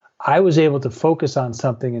I was able to focus on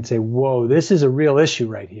something and say, whoa, this is a real issue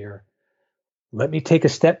right here. Let me take a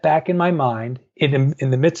step back in my mind in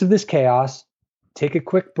the midst of this chaos, take a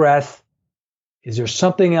quick breath. Is there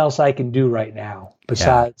something else I can do right now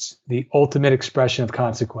besides the ultimate expression of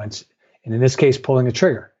consequence? And in this case, pulling a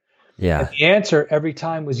trigger. Yeah. And the answer every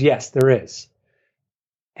time was yes, there is.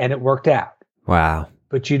 And it worked out. Wow.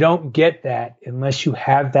 But you don't get that unless you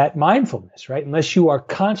have that mindfulness, right? Unless you are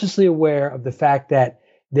consciously aware of the fact that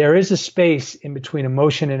there is a space in between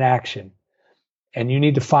emotion and action, and you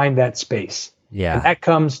need to find that space. Yeah. And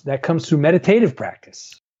that comes through meditative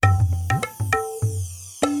practice.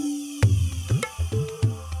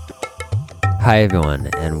 Hi, everyone,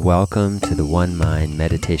 and welcome to the One Mind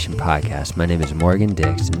Meditation Podcast. My name is Morgan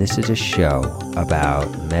Dix, and this is a show about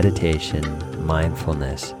meditation,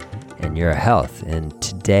 mindfulness, and your health. And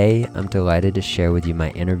today, I'm delighted to share with you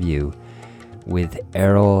my interview with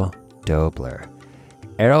Errol Doebler.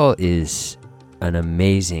 Errol is an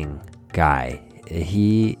amazing guy.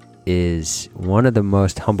 He is one of the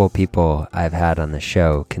most humble people I've had on the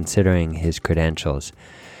show, considering his credentials.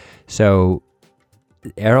 So,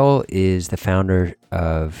 Errol is the founder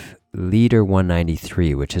of Leader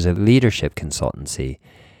 193, which is a leadership consultancy.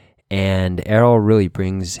 And Errol really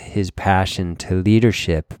brings his passion to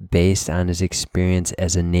leadership based on his experience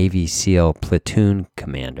as a Navy SEAL platoon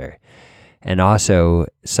commander, and also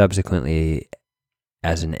subsequently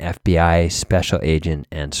as an FBI special agent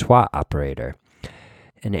and SWAT operator.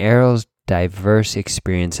 And Errol's diverse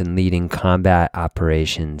experience in leading combat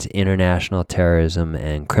operations, international terrorism,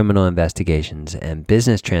 and criminal investigations and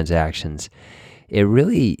business transactions,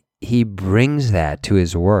 he brings that to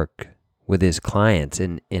his work with his clients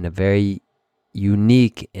in a very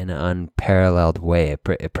unique and unparalleled way.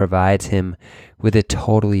 It provides him with a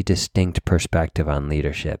totally distinct perspective on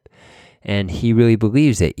leadership. And he really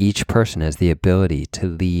believes that each person has the ability to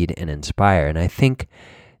lead and inspire. And I think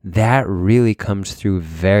that really comes through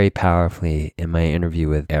very powerfully in my interview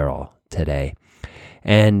with Errol today.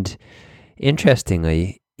 And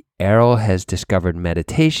interestingly, Errol has discovered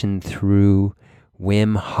meditation through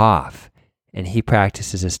Wim Hof, and he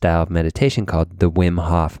practices a style of meditation called the Wim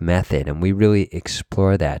Hof method, and we really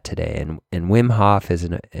explore that today. And Wim Hof is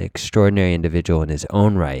an extraordinary individual in his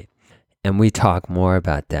own right, and we talk more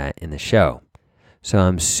about that in the show. So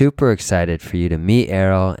I'm super excited for you to meet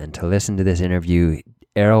Errol and to listen to this interview.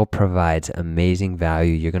 Errol provides amazing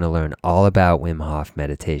value. You're going to learn all about Wim Hof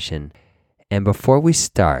meditation. And before we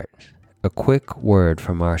start, a quick word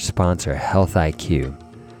from our sponsor, Health IQ.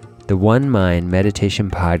 The One Mind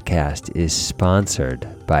Meditation Podcast is sponsored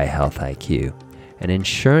by Health IQ, an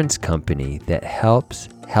insurance company that helps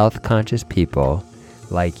health-conscious people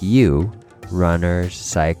like you, runners,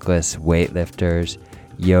 cyclists, weightlifters,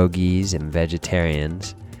 yogis, and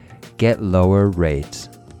vegetarians, get lower rates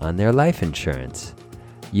on their life insurance.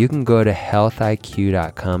 You can go to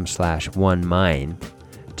healthiq.com/onemind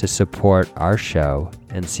to support our show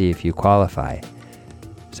and see if you qualify.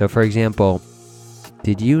 So, for example,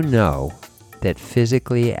 did you know that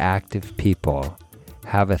physically active people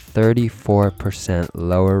have a 34%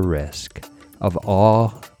 lower risk of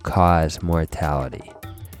all-cause mortality,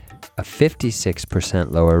 a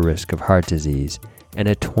 56% lower risk of heart disease, and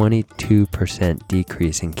a 22%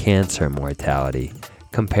 decrease in cancer mortality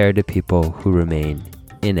compared to people who remain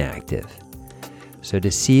inactive? So to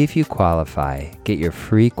see if you qualify, get your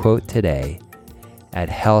free quote today at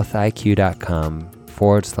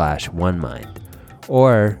healthiq.com/onemind,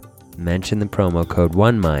 or mention the promo code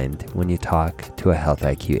OneMind when you talk to a Health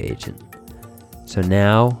IQ agent. So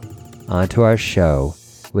now, on to our show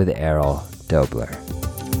with Errol Doebler.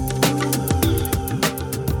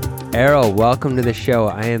 Errol, welcome to the show.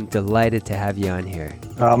 I am delighted to have you on here.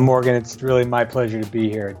 Morgan, it's really my pleasure to be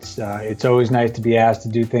here. It's always nice to be asked to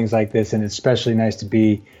do things like this, and it's especially nice to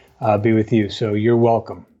be with you. So you're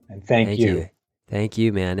welcome, and thank you. Thank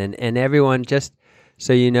you, man. And everyone, just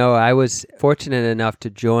so you know, I was fortunate enough to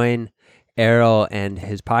join Errol and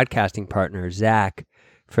his podcasting partner, Zach,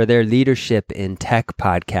 for their Leadership in Tech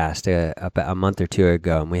podcast about a month or two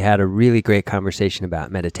ago. And we had a really great conversation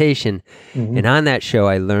about meditation. Mm-hmm. And on that show,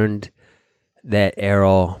 I learned that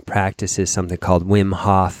Errol practices something called Wim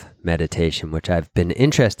Hof meditation, which I've been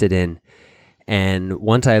interested in. And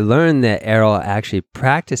once I learned that Errol actually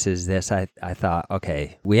practices this, I thought,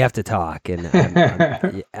 okay, we have to talk. And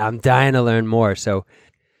I'm dying to learn more. So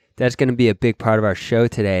that's going to be a big part of our show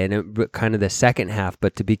today, and kind of the second half.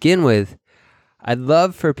 But to begin with, I'd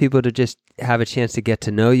love for people to just have a chance to get to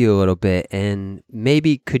know you a little bit. And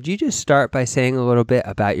maybe could you just start by saying a little bit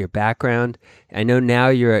about your background? I know now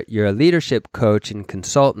you're a leadership coach and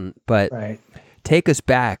consultant, but right. Take us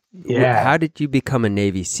back. Yeah. How did you become a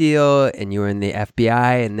Navy SEAL, and you were in the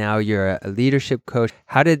FBI, and now you're a leadership coach?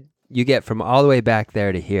 How did you get from all the way back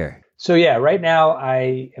there to here? So yeah, right now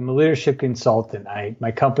I am a leadership consultant.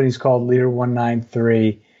 My company's called Leader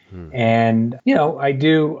 193, and I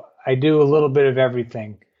do a little bit of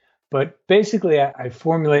everything, but basically I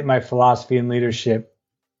formulate my philosophy in leadership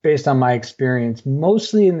based on my experience,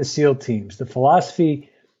 mostly in the SEAL teams. The philosophy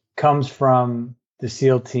comes from the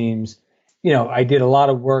SEAL teams. I did a lot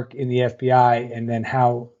of work in the FBI, and then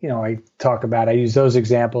how I use those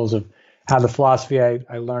examples of how the philosophy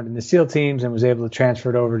I learned in the SEAL teams and was able to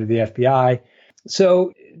transfer it over to the FBI.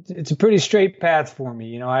 So it's a pretty straight path for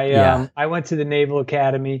me. I went to the Naval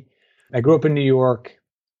Academy. I grew up in New York,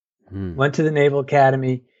 went to the Naval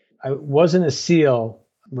Academy. I wasn't a SEAL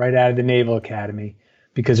right out of the Naval Academy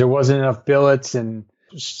because there wasn't enough billets, and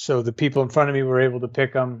so the people in front of me were able to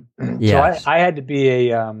pick them. Yes. So I had to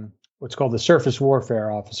be a what's called a surface warfare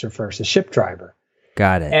officer first, a ship driver.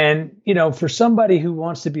 Got it. And, for somebody who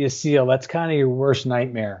wants to be a SEAL, that's kind of your worst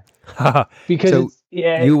nightmare. Because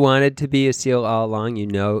you wanted to be a SEAL all along? You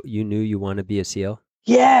knew you want to be a SEAL?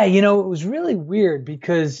 Yeah, it was really weird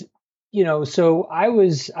because, so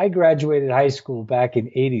I graduated high school back in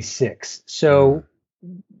 86. So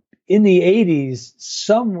in the 80s,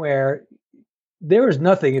 somewhere, there was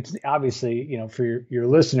nothing. It's obviously, for your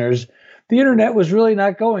listeners, the internet was really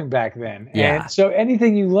not going back then. Yeah. And so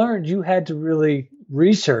anything you learned, you had to really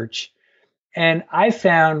research. And I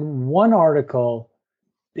found one article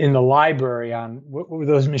in the library on what were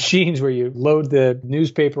those machines where you load the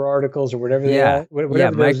newspaper articles or whatever they are.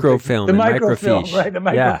 Microfilm. The microfilm, microfiche. right? The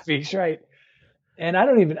microfiche, right? And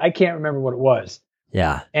I can't remember what it was.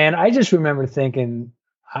 Yeah. And I just remember thinking,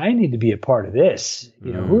 I need to be a part of this.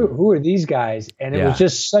 Who are these guys? And it was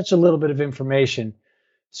just such a little bit of information.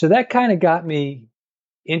 So that kind of got me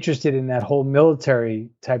interested in that whole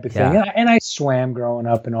military type of thing. And I swam growing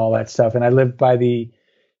up and all that stuff. And I lived by the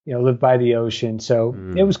ocean. So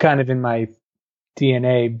it was kind of in my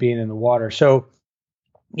DNA being in the water. So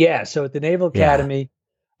so at the Naval Academy,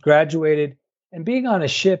 graduated, and being on a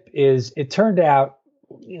ship it turned out,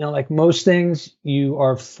 like most things you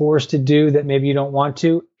are forced to do that maybe you don't want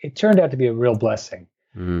to, it turned out to be a real blessing.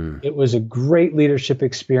 It was a great leadership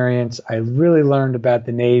experience. I really learned about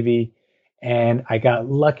the Navy, and I got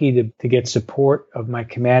lucky to get support of my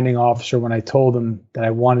commanding officer when I told him that I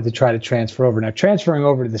wanted to try to transfer over. Now, transferring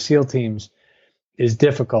over to the SEAL teams is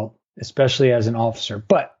difficult, especially as an officer,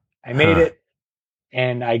 but I made it,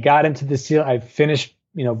 and I got into the SEAL. I finished,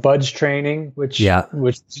 BUDS training, which is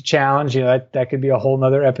a challenge. That could be a whole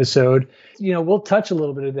nother episode. We'll touch a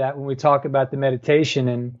little bit of that when we talk about the meditation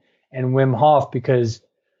and Wim Hof, because,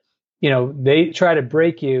 they try to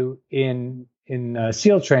break you in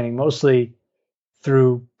SEAL training, mostly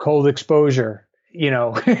through cold exposure, and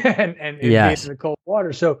being in the cold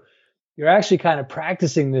water. So you're actually kind of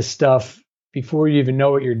practicing this stuff before you even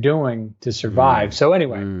know what you're doing to survive. So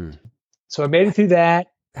anyway, so I made it through that.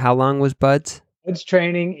 How long was BUDS? BUDS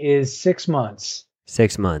training is 6 months.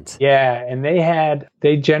 6 months. Yeah. And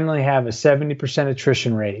they generally have a 70%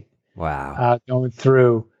 attrition rate. Wow. Going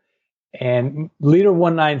through. And Leader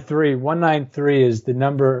 193 is the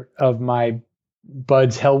number of my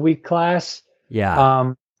BUDS Hell Week class.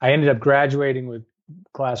 Yeah. I ended up graduating with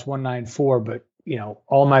class 194, but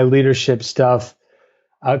all my leadership stuff,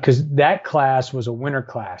 because that class was a winter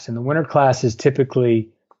class, and the winter classes typically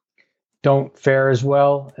don't fare as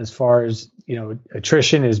well as far as,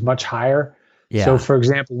 attrition is much higher. Yeah. So for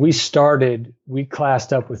example, we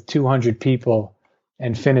classed up with 200 people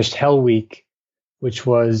and finished Hell Week, which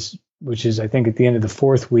is, I think, at the end of the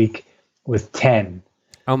 4th week, with 10.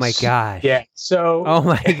 Oh my gosh. Yeah. So. Oh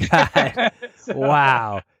my God.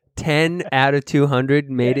 Wow. 10 out of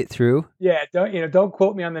 200 made it through. Yeah. Don't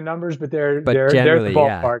quote me on the numbers, but they're in the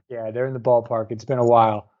ballpark. Yeah. They're in the ballpark. It's been a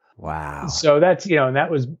while. Wow. So that's, and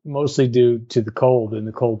that was mostly due to the cold and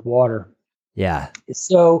the cold water. Yeah.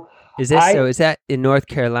 So is that in North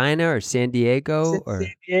Carolina or San Diego?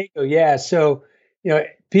 San Diego. Yeah. So,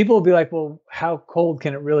 people will be like, well, how cold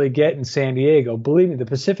can it really get in San Diego? Believe me, the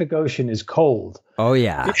Pacific Ocean is cold. Oh,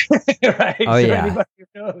 yeah. Right? Oh, yeah. Anybody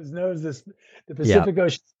who knows this, the Pacific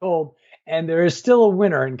Ocean is cold, and there is still a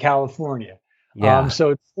winter in California. Yeah.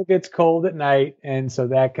 So it still gets cold at night, and so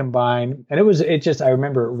that combined, and I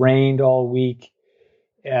remember it rained all week.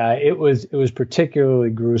 It was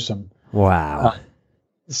particularly gruesome. Wow.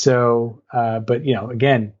 But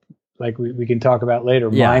again, like we can talk about later,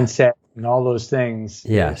 mindset and all those things.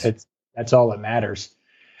 Yes. That's all that matters.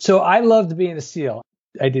 So I loved being a SEAL.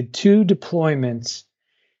 I did 2 deployments,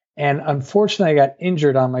 and unfortunately I got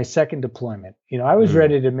injured on my second deployment. I was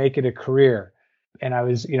ready to make it a career. and I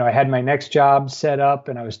was, I had my next job set up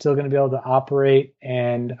and I was still going to be able to operate.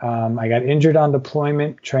 And I got injured on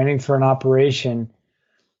deployment, training for an operation,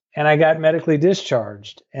 and I got medically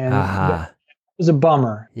discharged. And that was a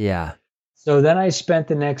bummer. Yeah. So then I spent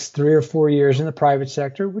the next 3 or 4 years in the private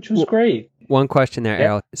sector, which was great. One question there,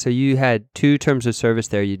 Errol. So you had 2 terms of service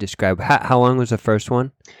there you described. How long was the first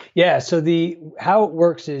one? Yeah. So how it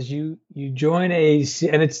works is you join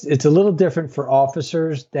and it's a little different for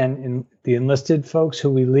officers than in the enlisted folks who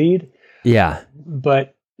we lead. Yeah.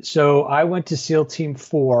 But so I went to SEAL Team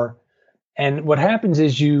 4, and what happens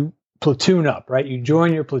is you platoon up, right? You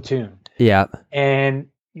join your platoon. Yeah. And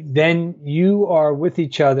then you are with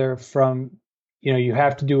each other from, you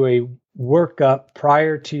have to do a workup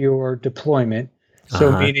prior to your deployment.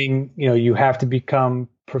 So meaning, you have to become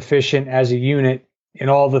proficient as a unit in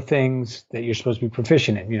all the things that you're supposed to be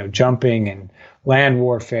proficient in, jumping and land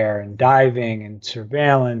warfare and diving and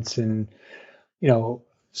surveillance and,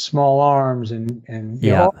 small arms and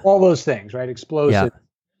all those things, right? Explosive. Yeah.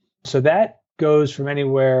 So that goes from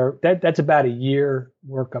anywhere, that's about a year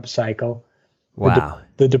workup cycle. Wow.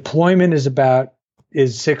 The deployment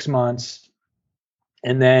is 6 months.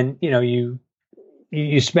 And then, you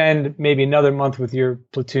spend maybe another month with your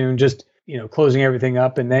platoon, just, closing everything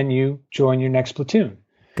up, and then you join your next platoon.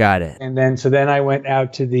 Got it. And then, so then I went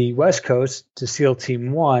out to the West Coast to SEAL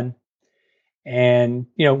Team 1 and,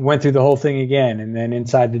 went through the whole thing again. And then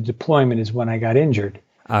inside the deployment is when I got injured.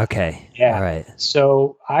 Okay. Yeah. All right.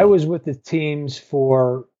 So I was with the teams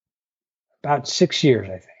for about 6 years,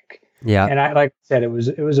 I think. Yeah. And like I said, it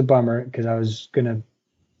was a bummer because I was going to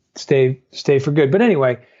stay for good. But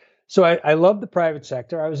anyway, so I loved the private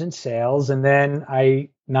sector. I was in sales, and then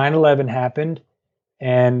 9/11 happened,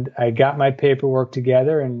 and I got my paperwork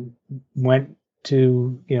together and went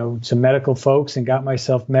to, some medical folks and got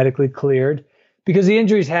myself medically cleared because the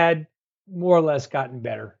injuries had more or less gotten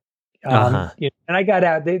better. And I got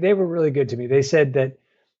out. They were really good to me. They said that,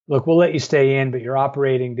 look, we'll let you stay in, but your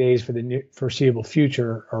operating days for the foreseeable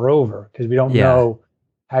future are over because we don't know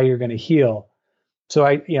how you're going to heal. So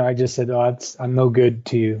I just said, I'm no good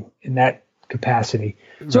to you in that capacity.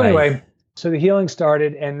 So anyway, so the healing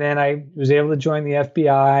started, and then I was able to join the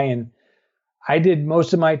FBI, and I did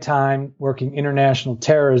most of my time working international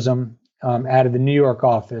terrorism out of the New York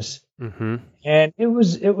office. Mm-hmm. And it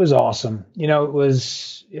was awesome. It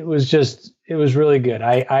was really good.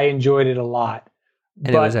 I enjoyed it a lot.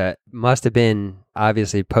 And it must have been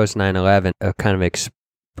obviously post 9/11 a kind of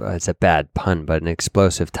it's a bad pun, but an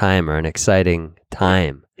explosive time or an exciting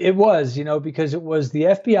time. It was, because it was the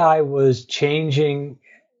FBI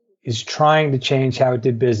is trying to change how it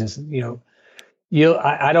did business.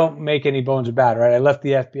 I don't make any bones about it, right? I left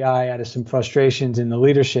the FBI out of some frustrations in the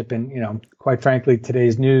leadership, and quite frankly,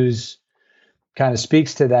 today's news kind of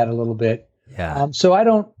speaks to that a little bit. Yeah. So I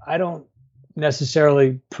don't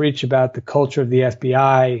necessarily preach about the culture of the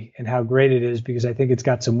FBI and how great it is because I think it's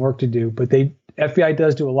got some work to do. But FBI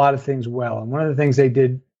does do a lot of things well, and one of the things they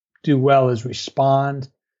did do well is respond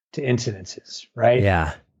to incidences, right?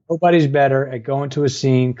 Yeah. Nobody's better at going to a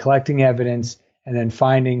scene, collecting evidence, and then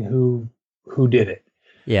finding who did it.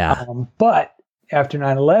 Yeah. But after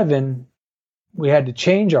 9/11, we had to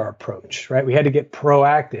change our approach, right? We had to get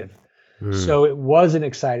proactive. So it was an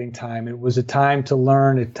exciting time. It was a time to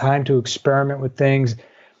learn, a time to experiment with things,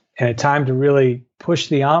 and a time to really push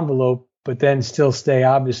the envelope, but then still stay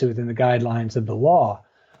obviously within the guidelines of the law.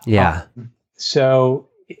 Yeah. So,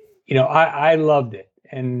 I loved it.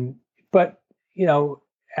 But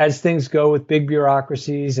as things go with big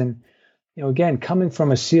bureaucracies and, again, coming from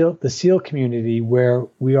the SEAL community where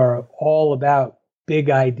we are all about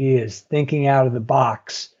big ideas, thinking out of the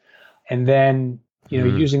box, and then,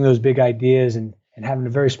 using those big ideas and having a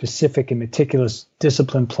very specific and meticulous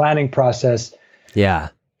disciplined planning process. Yeah.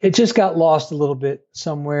 It just got lost a little bit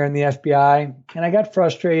somewhere in the FBI, and I got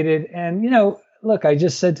frustrated. And, look, I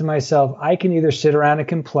just said to myself, I can either sit around and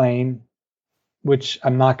complain, which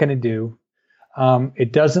I'm not going to do.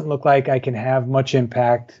 It doesn't look like I can have much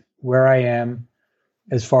impact where I am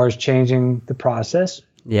as far as changing the process.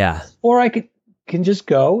 Yeah. Or I can just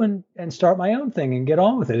go and start my own thing and get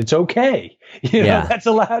on with it. It's okay. That's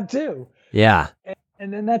allowed too. Yeah.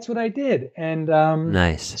 And then that's what I did. And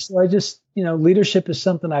nice. So I just, leadership is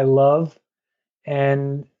something I love.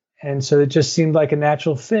 And so it just seemed like a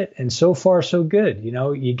natural fit. And so far, so good.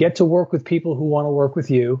 You get to work with people who want to work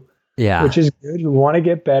with you. Yeah. Which is good. Who want to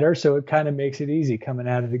get better. So it kind of makes it easy coming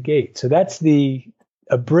out of the gate. So that's the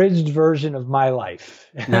abridged version of my life.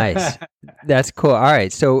 Nice. That's cool. All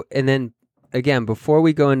right. So, and then again, before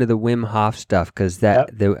we go into the Wim Hof stuff, because I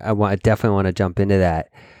definitely want to jump into that.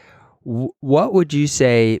 What would you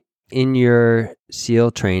say in your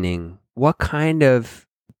SEAL training, what kind of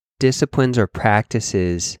disciplines or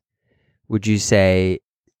practices would you say,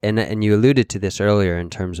 and you alluded to this earlier in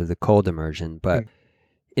terms of the cold immersion, but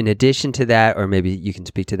in addition to that, or maybe you can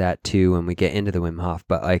speak to that too when we get into the Wim Hof,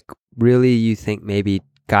 but like really you think maybe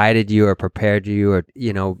guided you or prepared you or,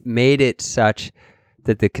 made it such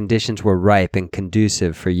that the conditions were ripe and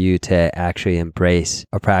conducive for you to actually embrace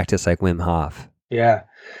a practice like Wim Hof? Yeah.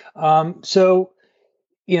 So,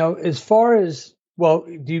 as far as, well,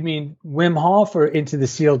 do you mean Wim Hof or into the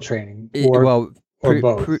SEAL training or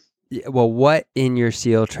both? What in your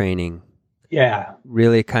SEAL training? Yeah.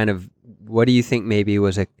 Really kind of, what do you think maybe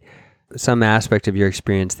was some aspect of your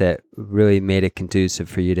experience that really made it conducive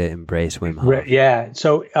for you to embrace Wim Hof? Yeah.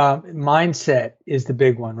 So mindset is the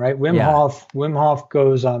big one, right? Wim Hof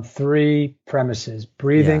goes on 3 premises: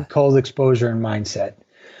 breathing, cold exposure, and mindset.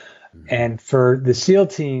 Mm-hmm. And for the SEAL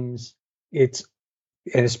teams,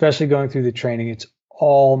 and especially going through the training, it's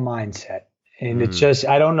all mindset. And it's just,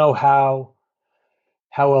 I don't know how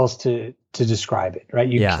else to describe it, right?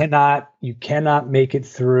 You cannot make it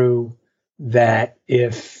through that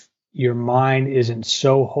if your mind isn't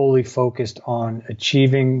so wholly focused on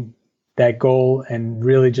achieving that goal and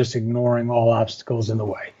really just ignoring all obstacles in the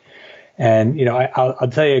way. And, I'll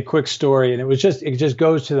tell you a quick story, and it just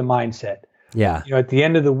goes to the mindset. Yeah. At the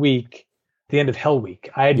end of the week, the end of Hell Week,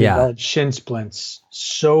 I had developed shin splints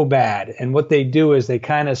so bad. And what they do is they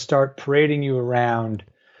kind of start parading you around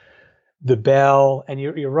the bell, and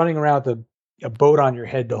you're running around with a boat on your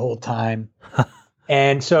head the whole time.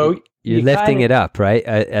 And so you're lifting it up, right?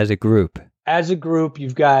 As a group. As a group,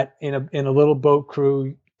 you've got in a little boat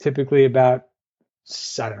crew, typically about,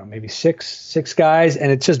 I don't know, maybe six guys,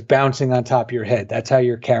 and it's just bouncing on top of your head. That's how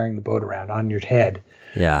you're carrying the boat around, on your head.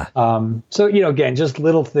 Yeah. So, again, just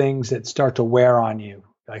little things that start to wear on you.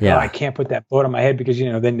 Like, I can't put that boat on my head because,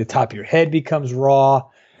 then the top of your head becomes raw.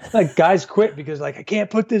 Like, guys quit because, I can't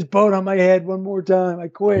put this boat on my head one more time. I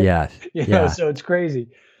quit. Yeah. So it's crazy.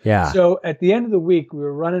 Yeah. So at the end of the week, we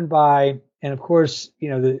were running by, and of course,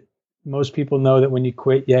 most people know that when you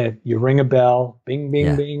quit, you ring a bell, bing,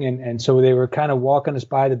 bing, bing. And so they were kind of walking us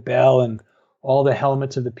by the bell, and all the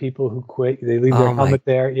helmets of the people who quit, they leave their helmet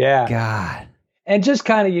there. Yeah. God. And just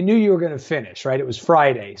kind of, you knew you were going to finish, right? It was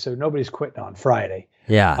Friday, so nobody's quitting on Friday.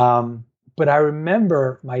 Yeah. But I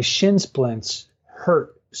remember my shin splints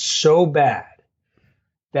hurt so bad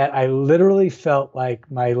that I literally felt like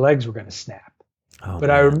my legs were going to snap. But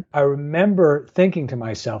I remember thinking to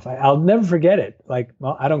myself, I'll never forget it. Like,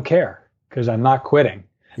 well, I don't care because I'm not quitting.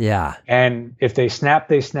 Yeah. And if they snap,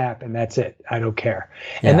 they snap, and that's it. I don't care.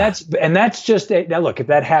 Yeah. And that's just now. Look, if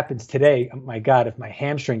that happens today, oh my God, if my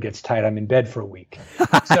hamstring gets tight, I'm in bed for a week.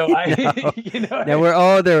 So Now we're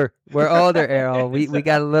older, Errol. We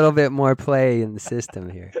got a little bit more play in the system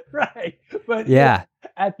here. Right. But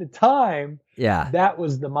at the time, that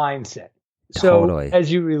was the mindset. So totally.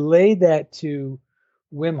 As you relay that to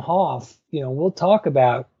Wim Hof, we'll talk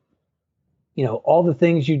about, all the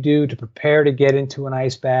things you do to prepare to get into an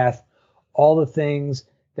ice bath, all the things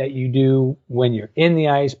that you do when you're in the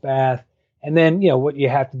ice bath, and then, what you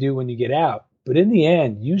have to do when you get out. But in the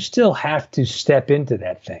end, you still have to step into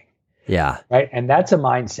that thing. Yeah. Right. And that's a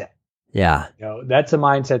mindset. Yeah. That's a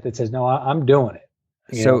mindset that says, no, I'm doing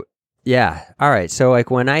it. Yeah. All right. So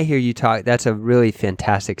when I hear you talk, that's a really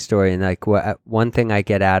fantastic story. And one thing I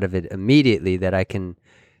get out of it immediately that I can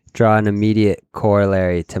draw an immediate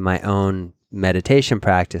corollary to my own meditation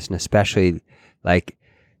practice, and especially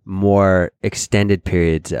more extended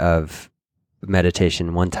periods of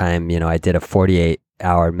meditation. One time, I did a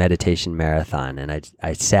 48-hour meditation marathon, and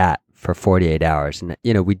I sat for 48 hours. And,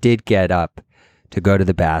 we did get up to go to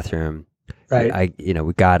the bathroom. Right.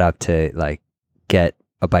 We got up to get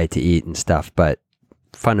a bite to eat and stuff, but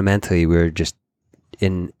fundamentally we were just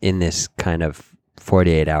in this kind of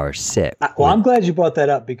 48-hour sit. Well, I'm glad you brought that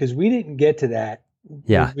up because we didn't get to that.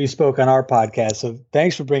 Yeah. We spoke on our podcast, so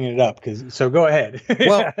thanks for bringing it up. So go ahead.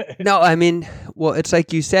 Well, no, it's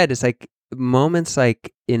like you said, it's like moments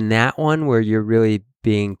like in that one where you're really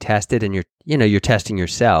being tested and you're testing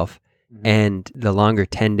yourself, and the longer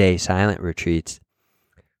 10-day silent retreats.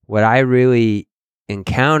 What I really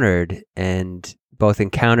encountered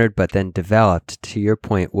but then developed, to your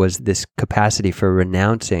point, was this capacity for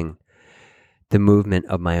renouncing the movement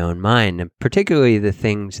of my own mind, and particularly the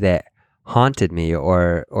things that haunted me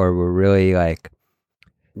or were really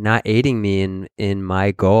not aiding me in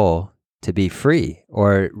my goal to be free.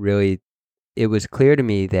 Or really, it was clear to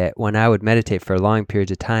me that when I would meditate for long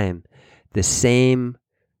periods of time, the same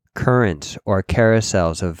currents or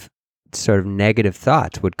carousels of sort of negative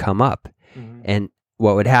thoughts would come up. Mm-hmm. And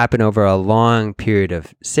what would happen over a long period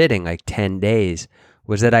of sitting, like 10 days,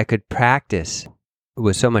 was that I could practice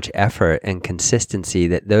with so much effort and consistency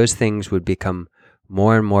that those things would become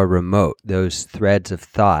more and more remote, those threads of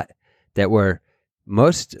thought that were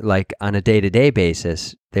most like on a day-to-day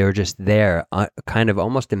basis, they were just there, kind of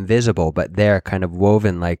almost invisible, but they're kind of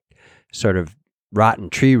woven like sort of rotten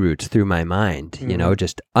tree roots through my mind, you know,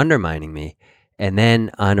 just undermining me. And then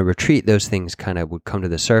on a retreat, those things kind of would come to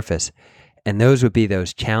the surface. And those would be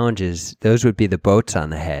those challenges. Those would be the boats on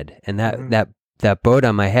the head. And that boat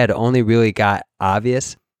on my head only really got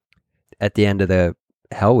obvious at the end of the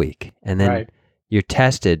Hell Week. And then you're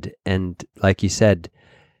tested. And like you said,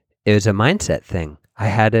 it was a mindset thing. I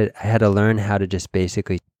had to learn how to just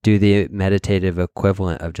basically do the meditative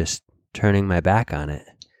equivalent of just turning my back on it.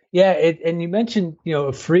 Yeah, and you mentioned, you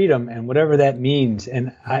know, freedom and whatever that means,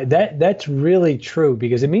 and that's really true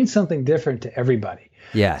because it means something different to everybody.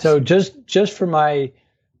 Yeah. So just for my,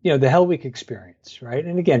 you know, the Hell Week experience, right?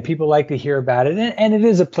 And again, people like to hear about it, and it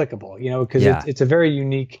is applicable, you know, because it's a very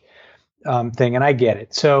unique thing, and I get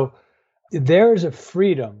it. So there's a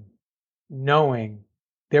freedom knowing,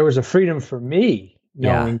 there was a freedom for me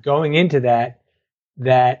knowing going into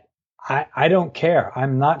that I don't care.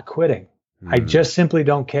 I'm not quitting. I just simply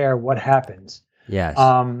don't care what happens. Yes.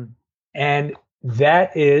 And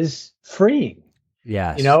that is freeing.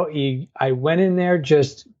 Yes. You know, I went in there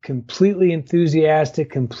just completely enthusiastic,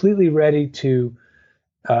 completely ready to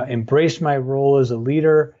embrace my role as a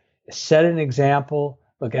leader, set an example.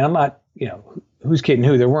 Look, and I'm not, you know, who's kidding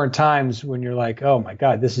who? There weren't times when you're like, oh my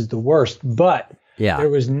God, this is the worst. But there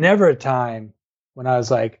was never a time when I was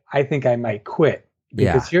like, I think I might quit.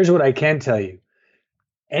 Because here's what I can tell you.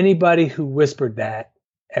 Anybody who whispered that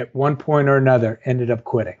at one point or another ended up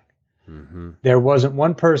quitting. Mm-hmm. There wasn't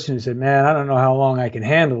one person who said, man, I don't know how long I can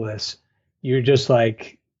handle this. You're just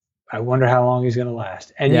like, I wonder how long he's going to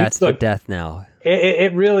last. And it's the death knell.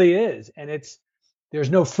 It really is. And there's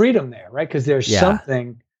no freedom there, right? Because there's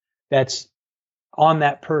something that's on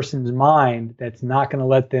that person's mind that's not going to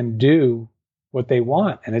let them do what they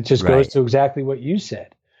want. And it just goes to exactly what you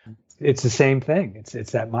said. It's the same thing.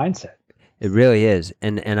 It's that mindset. It really is.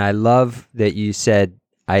 And I love that you said,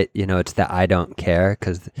 it's the I don't care,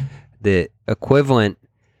 because the equivalent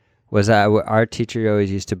was our teacher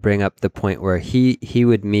always used to bring up the point where he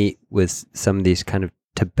would meet with some of these kind of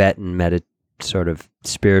Tibetan sort of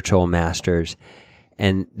spiritual masters,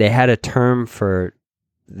 and they had a term for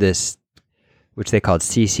this, which they called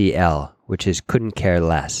CCL, which is couldn't care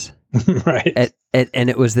less. Right. And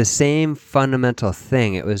it was the same fundamental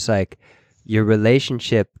thing. It was like your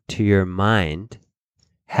relationship to your mind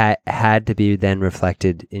had to be then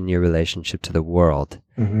reflected in your relationship to the world.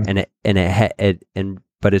 Mm-hmm.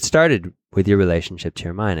 But it started with your relationship to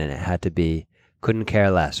your mind, and it had to be couldn't care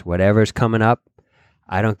less. Whatever's coming up,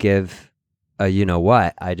 I don't give a you know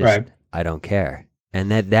what. I don't care.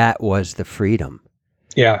 And that was the freedom.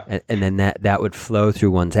 Yeah. And then that would flow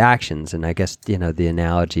through one's actions. And I guess, the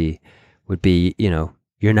analogy would be,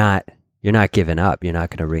 you're not giving up. You're not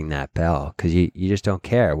going to ring that bell because you just don't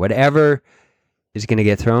care. Whatever is going to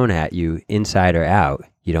get thrown at you, inside or out,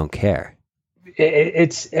 you don't care.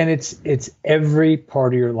 It's every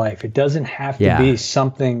part of your life. It doesn't have to be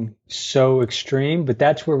something so extreme, but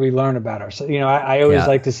that's where we learn about ourselves. I always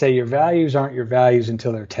like to say your values aren't your values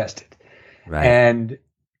until they're tested. Right. And,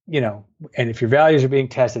 and if your values are being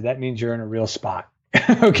tested, that means you're in a real spot.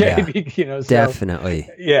 Okay. Yeah, definitely.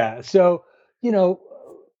 Yeah. So,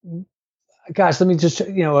 gosh, let me just,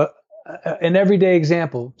 an everyday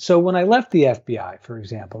example. So when I left the FBI, for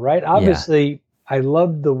example, right, obviously I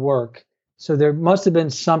loved the work. So there must have been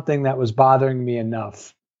something that was bothering me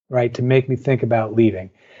enough, right, to make me think about leaving.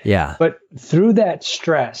 Yeah. But through that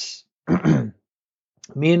stress,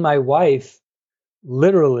 me and my wife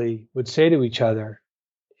literally would say to each other,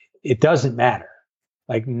 it doesn't matter.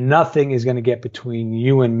 Like nothing is going to get between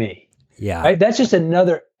you and me. Yeah. Right? That's just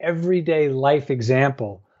another everyday life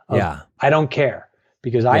example of I don't care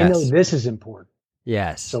because I know this is important.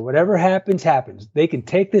 Yes. So whatever happens, happens. They can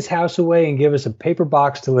take this house away and give us a paper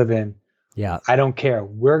box to live in. Yeah. I don't care.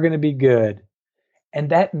 We're going to be good.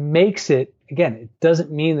 And that makes it, again, it doesn't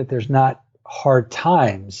mean that there's not hard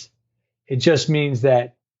times. It just means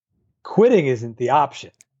that quitting isn't the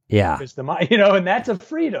option. Yeah. And that's a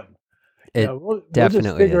freedom. We'll just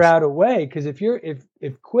figure out a way. Because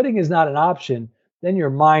if quitting is not an option, then your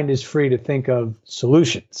mind is free to think of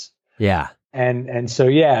solutions. Yeah. And so,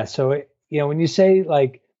 when you say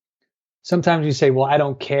like, sometimes you say, well, I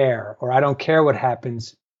don't care, or I don't care what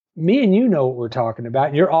happens. Me and you know what we're talking about.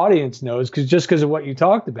 And your audience knows because of what you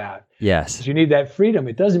talked about. Yes. You need that freedom.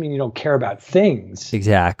 It doesn't mean you don't care about things.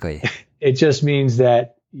 Exactly. It just means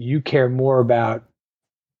that you care more about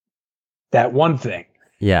that one thing,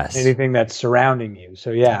 Yes. anything that's surrounding you.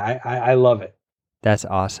 So yeah, I love it. That's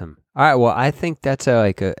awesome. All right. Well, I think that's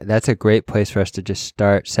a great place for us to just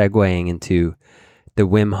start segueing into the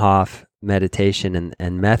Wim Hof meditation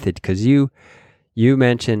and method, because you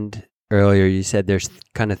mentioned earlier, you said there's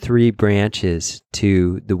kind of 3 branches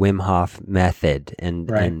to the Wim Hof method,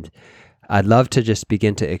 and I'd love to just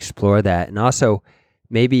begin to explore that. And also,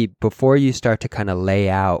 maybe before you start to kind of lay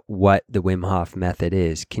out what the Wim Hof method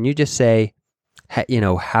is, can you just say,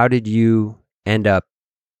 how did you end up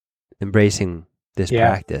embracing this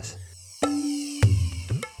practice?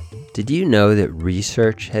 Did you know that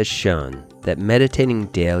research has shown that meditating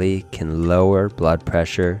daily can lower blood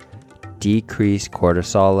pressure, decrease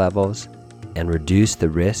cortisol levels, and reduce the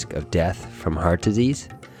risk of death from heart disease?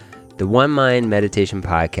 The One Mind Meditation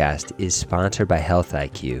Podcast is sponsored by Health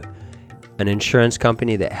IQ, an insurance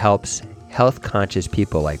company that helps health-conscious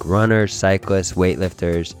people like runners, cyclists,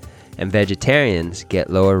 weightlifters, and vegetarians get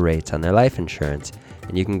lower rates on their life insurance.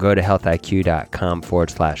 And you can go to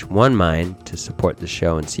healthiq.com/onemind to support the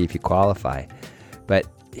show and see if you qualify. But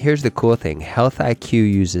here's the cool thing. Health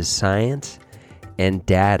IQ uses science and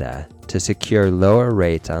data to secure lower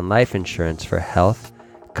rates on life insurance for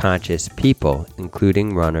health-conscious people,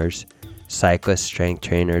 including runners, cyclists, strength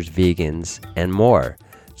trainers, vegans, and more.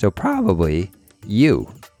 So probably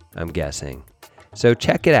you, I'm guessing. So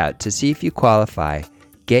check it out. To see if you qualify,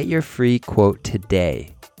 get your free quote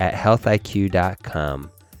today at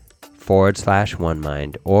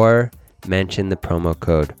healthiq.com/onemind, or mention the promo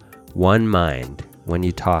code OneMind when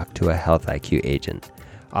you talk to a Health IQ agent.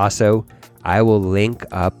 Also, I will link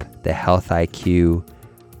up the Health IQ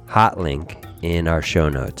hot link in our show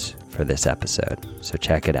notes for this episode. So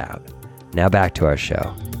check it out. Now back to our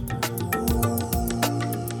show.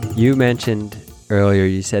 You mentioned earlier,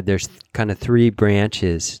 you said there's kind of 3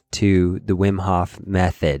 branches to the Wim Hof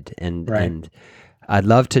method, and I'd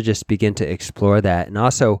love to just begin to explore that. And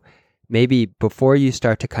also, maybe before you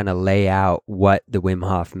start to kind of lay out what the Wim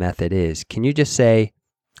Hof method is, can you just say,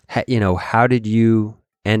 how did you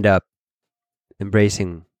end up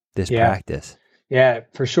embracing this practice? Yeah,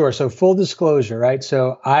 for sure. So full disclosure, right?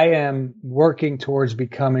 So I am working towards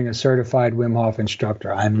becoming a certified Wim Hof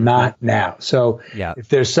instructor. I'm not now. So if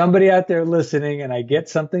there's somebody out there listening and I get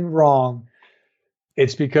something wrong,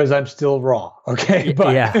 it's because I'm still wrong. Okay.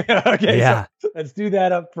 But, so let's do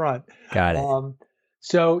that up front. Got it.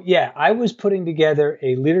 I was putting together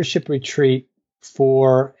a leadership retreat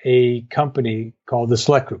for a company called the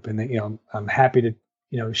Select Group. And, I'm happy to,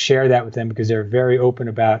 share that with them because they're very open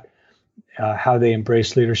about how they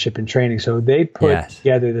embrace leadership and training. So they put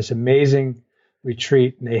together this amazing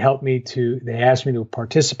retreat, and they asked me to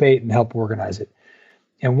participate and help organize it.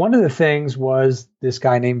 And one of the things was this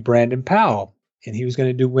guy named Brandon Powell, and he was going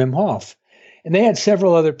to do Wim Hof. And they had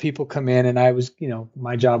several other people come in, and I was,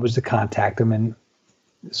 my job was to contact them. And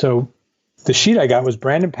so the sheet I got was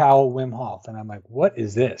Brandon Powell, Wim Hof. And I'm like, what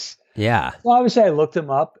is this? Yeah. Well, obviously I looked him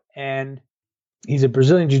up, and he's a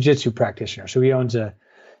Brazilian jiu-jitsu practitioner. So he owns a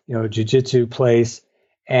jiu-jitsu place,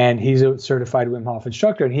 and he's a certified Wim Hof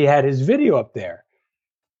instructor, and he had his video up there.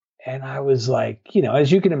 And I was like,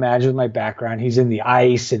 as you can imagine with my background, he's in the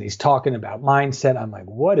ice and he's talking about mindset. I'm like,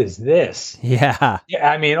 what is this? Yeah.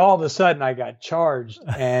 I mean, all of a sudden I got charged,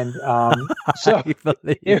 and so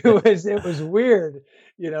it was weird,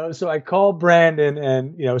 so I called Brandon,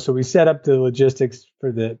 and, so we set up the logistics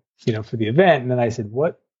for the event. And then I said,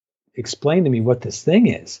 explain to me what this thing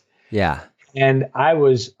is. Yeah. And I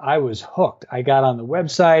was hooked. I got on the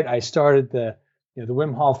website. I started the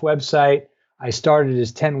Wim Hof website. I started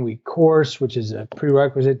his 10-week course, which is a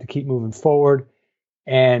prerequisite to keep moving forward.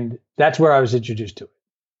 And that's where I was introduced to it.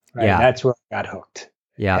 Right? Yeah. And that's where I got hooked.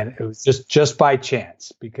 Yeah. And it was just by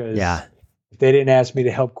chance, because if they didn't ask me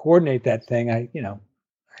to help coordinate that thing,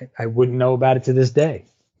 I wouldn't know about it to this day.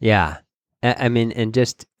 Yeah. I mean, and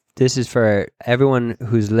just, this is for everyone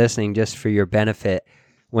who's listening, just for your benefit.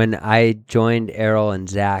 When I joined Errol and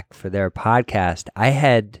Zach for their podcast,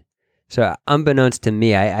 so unbeknownst to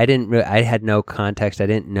me, I had no context. I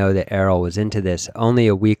didn't know that Errol was into this. Only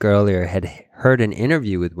a week earlier, had heard an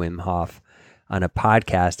interview with Wim Hof on a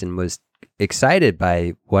podcast and was excited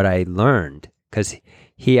by what I learned, because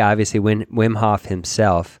he obviously, Wim Hof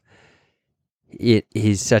himself,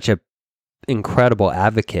 he's such a incredible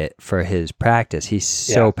advocate for his practice. He's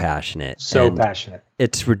so passionate. Passionate.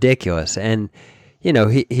 It's ridiculous. And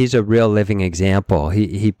he's a real living example.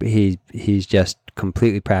 He's just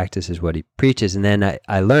completely practices what he preaches. And then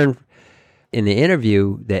I learned in the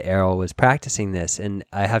interview that Errol was practicing this. And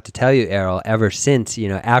I have to tell you, Errol, ever since,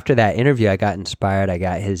 after that interview, I got inspired. I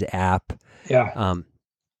got his app. Yeah.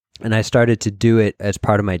 And I started to do it as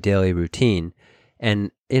part of my daily routine.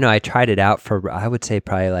 And, I tried it out for, I would say,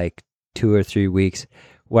 probably like 2 or 3 weeks.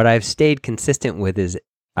 What I've stayed consistent with is,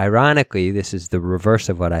 ironically, this is the reverse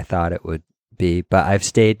of what I thought it would be, but I've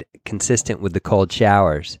stayed consistent with the cold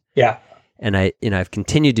showers. Yeah. And I've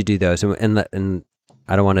continued to do those. And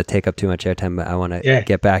I don't want to take up too much airtime, but I want to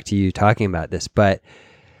get back to you talking about this. But,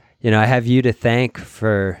 I have you to thank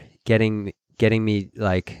for getting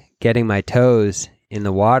my toes in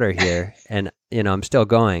the water here. And, I'm still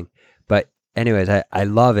going. But anyways, I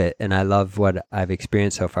love it. And I love what I've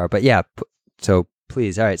experienced so far. But yeah, so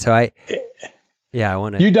please. All right. So I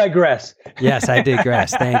want to. You digress. Yes, I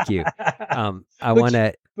digress. Thank you. I want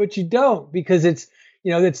to. But you don't, because it's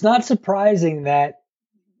not surprising that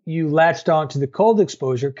you latched on to the cold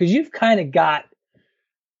exposure, because you've kind of got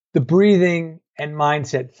the breathing and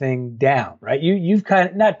mindset thing down, right? You've kind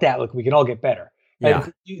of, not that, look, we can all get better.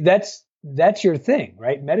 Right? Yeah. That's your thing,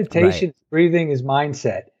 right? Meditation, right. Breathing is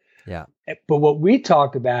mindset. Yeah. But what we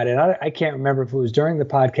talked about, and I can't remember if it was during the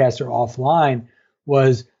podcast or offline,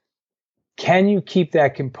 was, can you keep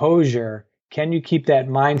that composure? Can you keep that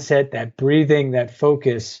mindset, that breathing, that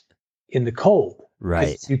focus in the cold?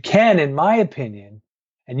 Right. You can, in my opinion.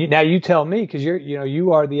 And now you tell me, because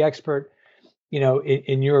you are the expert,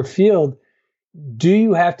 in your field. Do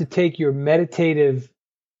you have to take your meditative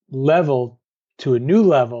level to a new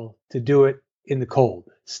level to do it in the cold?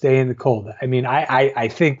 Stay in the cold? I mean, I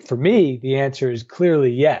think for me, the answer is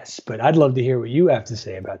clearly yes, but I'd love to hear what you have to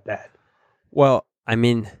say about that. Well, I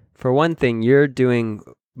mean, for one thing, you're doing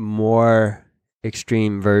more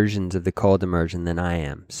extreme versions of the cold immersion than I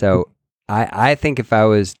am. So I think if I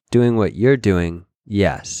was doing what you're doing,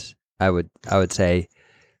 yes, I would say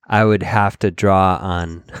I would have to draw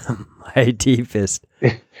on my deepest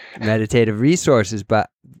meditative resources. But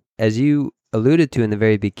as you alluded to in the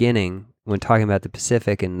very beginning, when talking about the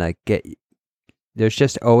Pacific, and there's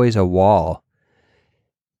just always a wall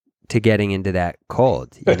to getting into that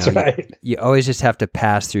cold. That's right. You always just have to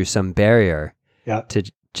pass through some barrier to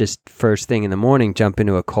just first thing in the morning jump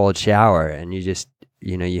into a cold shower, and you just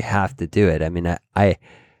you have to do it. I mean,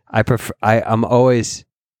 I prefer. I'm always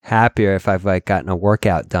happier if I've gotten a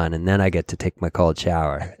workout done and then I get to take my cold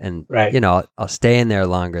shower, and right. I'll stay in there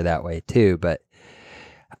longer that way too. But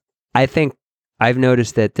I think I've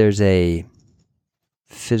noticed that there's a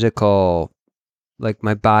physical,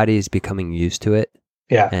 my body is becoming used to it.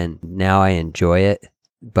 Yeah. And now I enjoy it.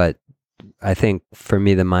 But I think for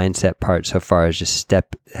me, the mindset part so far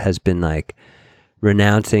has been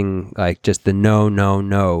renouncing just the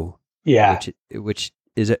no. Yeah. Which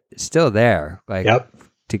is still there. Yep.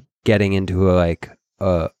 To getting into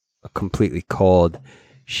a completely cold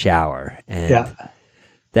shower. And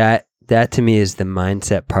that to me is the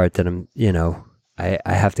mindset part that I'm,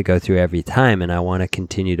 I have to go through every time, and I want to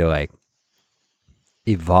continue to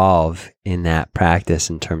evolve in that practice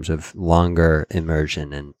in terms of longer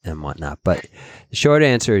immersion and whatnot. But the short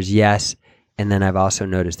answer is yes. And then I've also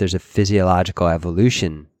noticed there's a physiological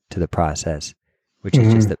evolution to the process, which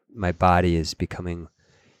is just that my body is becoming,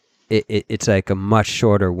 it's like a much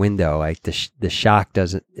shorter window. The shock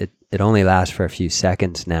doesn't, it only lasts for a few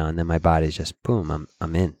seconds now. And then my body's just, boom,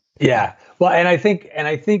 I'm in. Yeah. Well, and I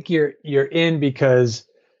think you're in because,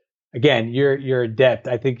 again, you're adept.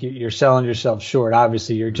 I think you're selling yourself short.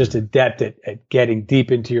 Obviously, you're just adept at getting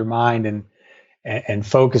deep into your mind and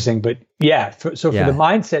focusing. But yeah, for the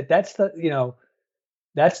mindset,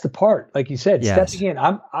 that's the part. Like you said, stepping in.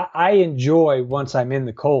 I enjoy once I'm in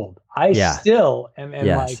the cold. I still am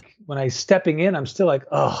when I'm stepping in, I'm still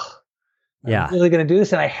oh, I'm really going to do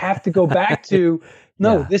this, and I have to go back to.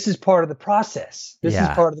 No, this is part of the process. This is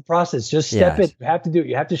part of the process. Just step in. You have to do it.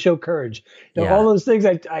 You have to show courage. All those things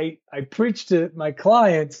I preach to my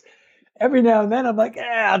clients. Every now and then I'm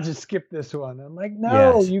I'll just skip this one. I'm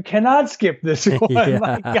no, you cannot skip this one.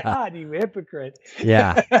 My God, you hypocrite.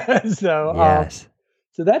 Yeah. So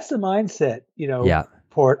that's the mindset,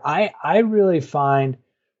 Port. I really find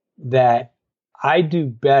that I do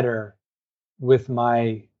better with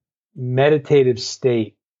my meditative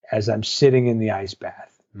state as I'm sitting in the ice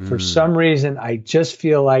bath. For some reason, I just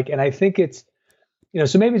feel and I think it's,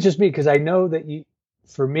 so maybe it's just me, because I know that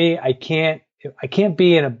for me, I can't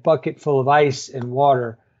be in a bucket full of ice and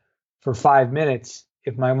water for 5 minutes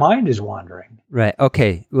if my mind is wandering. Right.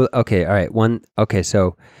 Okay. Well, okay. All right.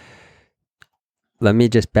 So let me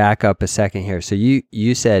just back up a second here. So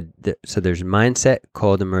you said so there's mindset,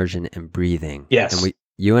 cold immersion, and breathing. Yes. And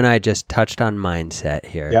you and I just touched on mindset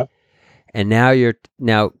here. Yep. And now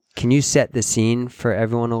Can you set the scene for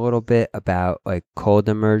everyone a little bit about like cold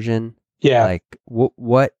immersion? Yeah. Like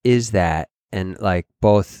what is that? And like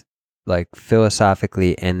both like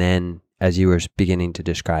philosophically and then as you were beginning to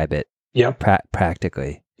describe it, Yep.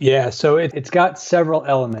 Practically. Yeah. So it's got several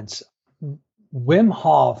elements. Wim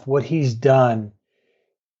Hof, what he's done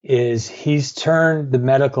is he's turned the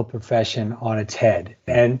medical profession on its head,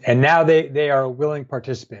 and now they are a willing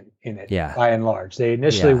participant in it. Yeah. By and large, they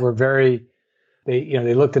initially were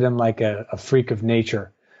they looked at him like a freak of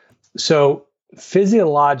nature. So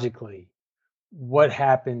physiologically, what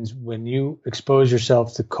happens when you expose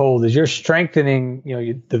yourself to cold is you're strengthening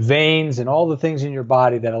the veins and all the things in your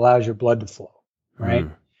body that allows your blood to flow, right?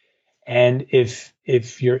 And if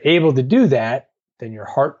you're able to do that, then your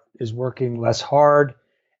heart is working less hard,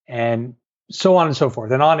 and so on and so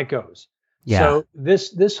forth, and on it goes. Yeah. So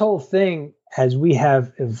this whole thing, as we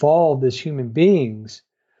have evolved as human beings,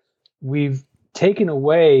 we've taken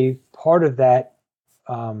away part of that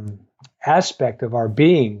aspect of our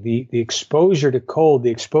being, the exposure to cold,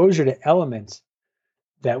 the exposure to elements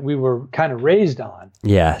that we were kind of raised on.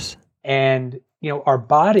 Yes. And our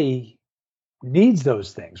body needs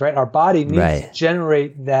those things, right? Our body needs to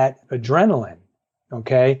generate that adrenaline,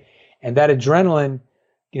 okay? And that adrenaline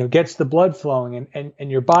gets the blood flowing,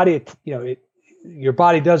 and your body, your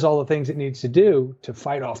body does all the things it needs to do to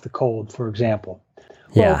fight off the cold, for example.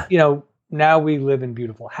 Yeah. Well, now we live in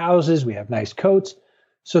beautiful houses, we have nice coats.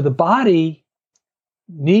 So the body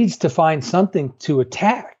needs to find something to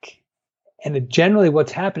attack. And generally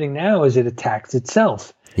what's happening now is it attacks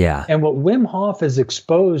itself. Yeah. And what Wim Hof has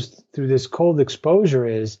exposed through this cold exposure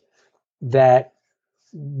is that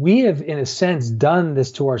we have, in a sense, done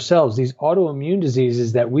this to ourselves. These autoimmune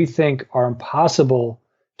diseases that we think are impossible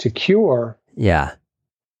to cure. Yeah.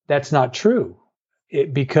 That's not true.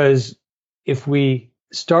 Because if we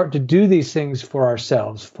start to do these things for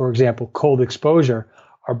ourselves, for example, cold exposure,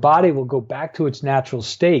 our body will go back to its natural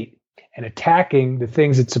state and attacking the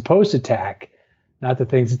things it's supposed to attack, not the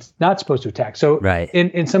things it's not supposed to attack. So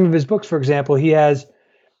in some of his books, for example, he has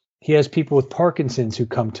people with Parkinson's who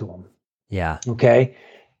come to him. Yeah. Okay.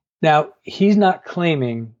 Now, he's not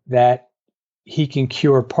claiming that he can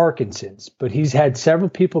cure Parkinson's, but he's had several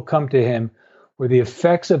people come to him where the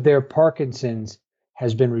effects of their Parkinson's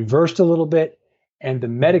has been reversed a little bit, and the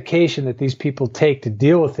medication that these people take to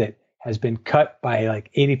deal with it has been cut by like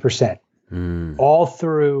 80%, all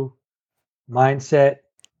through mindset,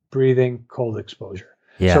 breathing, cold exposure.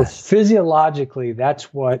 Yes. So physiologically,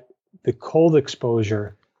 that's what the cold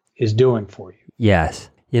exposure is doing for you. Yes.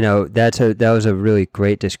 That was a really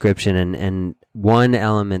great description. And one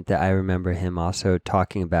element that I remember him also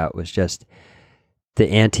talking about was just the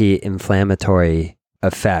anti-inflammatory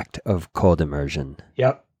effect of cold immersion.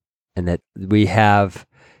 Yep. And that we have,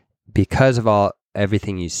 because of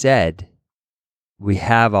everything you said, we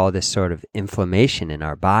have all this sort of inflammation in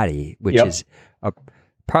our body, which is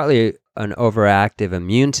partly an overactive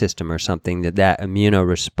immune system or something, that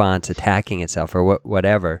immunoresponse attacking itself or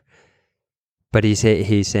whatever. But he's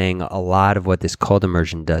saying a lot of what this cold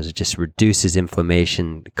immersion does, it just reduces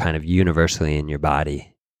inflammation kind of universally in your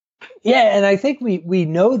body. Yeah, and I think we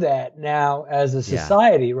know that now as a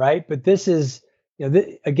society, right? But this is,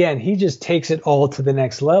 again, he just takes it all to the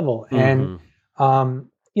next level. And,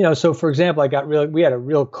 so for example, we had a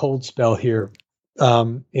real cold spell here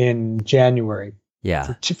in January.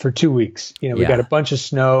 Yeah. For 2 weeks. We got a bunch of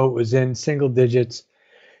snow. It was in single digits.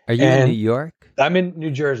 Are you in New York? I'm in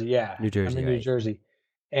New Jersey. Yeah. New Jersey. I'm in New Jersey.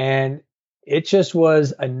 And it just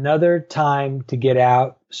was another time to get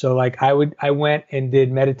out. So I went and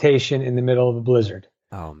did meditation in the middle of a blizzard.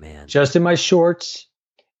 Oh man. Just in my shorts.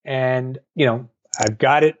 And, I've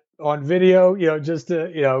got it on video, just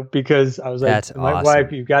to, because I was like, that's my awesome.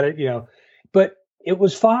 wife, you've got it, but it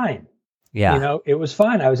was fine. Yeah. It was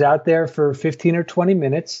fine. I was out there for 15 or 20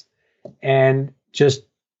 minutes and just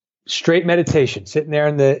straight meditation, sitting there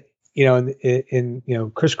in the,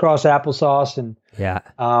 in crisscross applesauce and,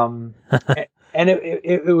 and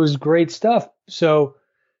it was great stuff. So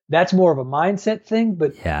that's more of a mindset thing,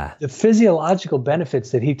 but the physiological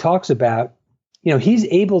benefits that he talks about, he's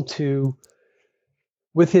able to,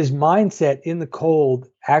 with his mindset in the cold,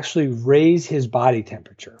 actually raise his body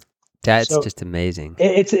temperature. That's just amazing.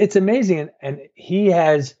 It's amazing. And he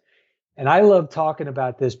has, and I love talking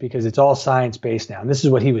about this because it's all science-based now. And this is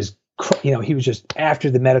what he was, he was just after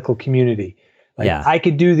the medical community. I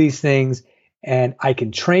could do these things and I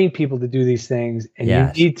can train people to do these things. And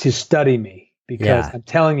you need to study me because I'm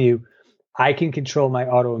telling you, I can control my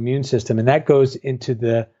autoimmune system. And that goes into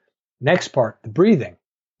the next part, the breathing.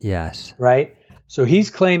 Yes. Right. So he's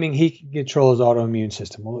claiming he can control his autoimmune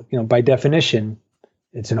system. Well, by definition,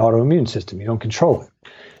 It's an autoimmune system. You don't control it.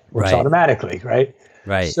 It works automatically, right?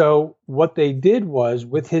 Right. So what they did was,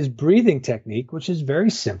 with his breathing technique, which is very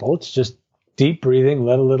simple, it's just deep breathing,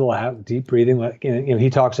 let a little out, deep breathing. He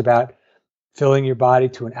talks about filling your body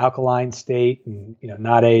to an alkaline state and,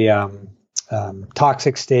 not a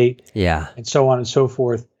toxic state. Yeah. And so on and so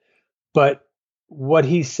forth. But what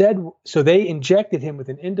he said, so they injected him with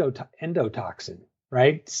an endotoxin,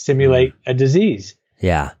 right? Simulate a disease.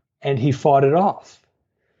 Yeah. And he fought it off.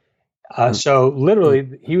 So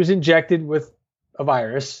literally he was injected with a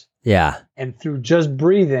virus. Yeah. And through just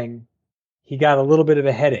breathing, he got a little bit of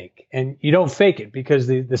a headache. And you don't fake it, because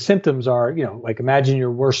the symptoms are, like, imagine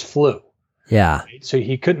your worst flu. Yeah. Right? So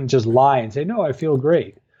he couldn't just lie and say, no, I feel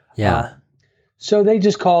great. Yeah. So they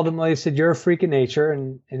just called him. They said, you're a freak of nature.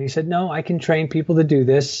 And he said, no, I can train people to do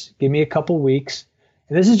this. Give me a couple weeks.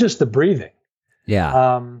 And this is just the breathing.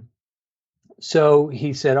 Yeah. So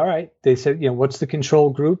he said, all right. They said, what's the control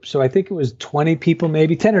group? So I think it was 20 people,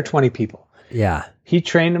 maybe 10 or 20 people. Yeah. He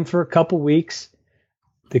trained them for a couple weeks.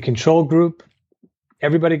 The control group,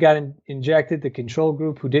 everybody got injected. The control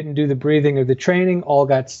group who didn't do the breathing or the training all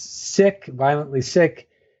got sick, violently sick.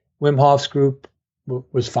 Wim Hof's group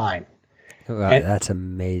was fine. Wow, that's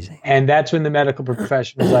amazing. And that's when the medical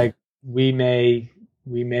profession was like, we may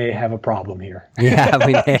have a problem here. Yeah,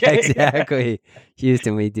 exactly.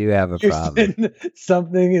 Houston, we do have a problem.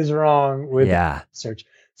 Something is wrong with research.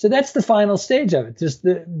 So that's the final stage of it, just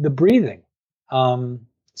the breathing.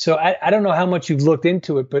 So I don't know how much you've looked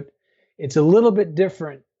into it, but it's a little bit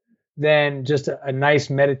different than just a nice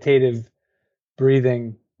meditative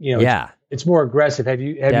breathing. It's more aggressive. Have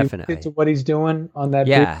you looked into what he's doing on that?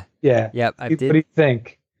 Yeah. Yeah. Yep. What do you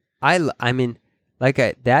think? I mean,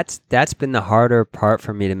 that's been the harder part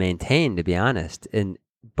for me to maintain, to be honest.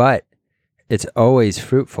 But it's always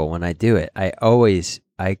fruitful when I do it. I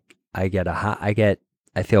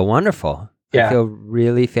feel wonderful. Yeah. I feel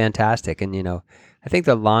really fantastic. And, I think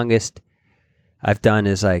the longest I've done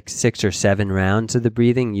is like 6 or 7 rounds of the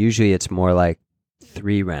breathing. Usually it's more like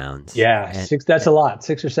 3 rounds. Yeah. 6, that's a lot.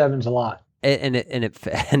 6 or 7 is a lot. And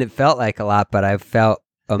it felt like a lot, but I felt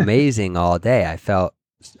amazing all day. I felt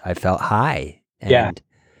high. And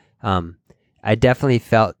I definitely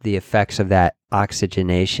felt the effects of that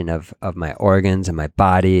oxygenation of my organs and my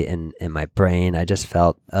body and my brain. I just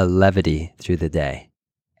felt a levity through the day.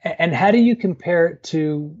 And how do you compare it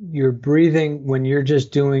to your breathing when you're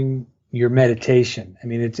just doing your meditation? I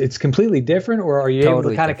mean, it's completely different, or are you able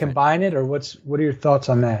to kind of combine it, or what are your thoughts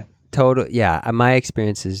on that? Yeah. My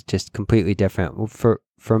experience is just completely different. For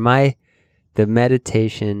the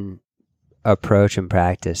meditation approach and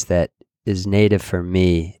practice that is native for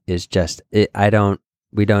me is just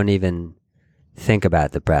we don't even think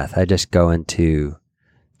about the breath. I just go into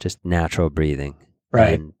just natural breathing.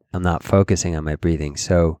 Right. And I'm not focusing on my breathing.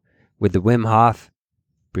 So with the Wim Hof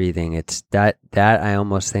breathing, it's that I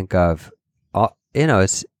almost think of,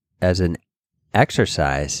 it's as an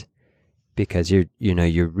exercise, because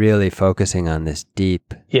you're really focusing on this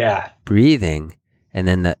deep breathing, and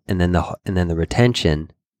then the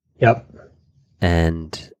retention. Yep.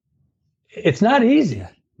 And it's not easy.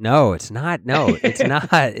 No, it's not. No, it's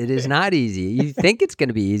not. It is not easy. You think it's going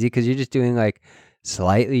to be easy because you're just doing like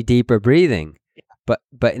slightly deeper breathing.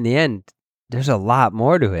 But in the end, there's a lot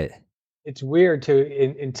more to it. It's weird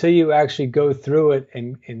until you actually go through it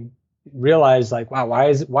and realize, like, wow,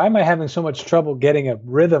 why am I having so much trouble getting a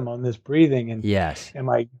rhythm on this breathing? And yes, am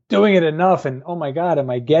I doing it enough? And oh my God,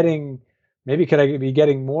 could I be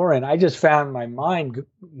getting more? And I just found my mind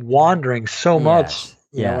wandering so much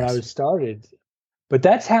when I was started. But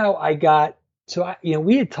that's how I got. So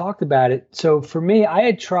we had talked about it. So for me,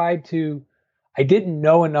 I didn't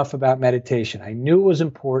know enough about meditation. I knew it was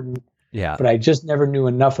important, but I just never knew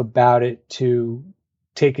enough about it to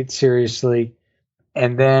take it seriously.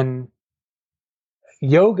 And then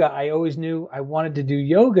yoga, I always knew I wanted to do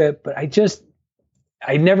yoga, but I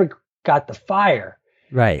never got the fire.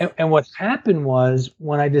 Right. And what happened was,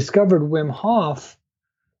 when I discovered Wim Hof,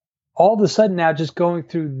 all of a sudden now, just going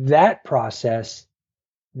through that process,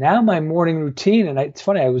 now my morning routine, and it's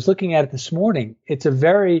funny, I was looking at it this morning. It's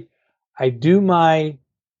I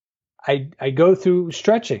go through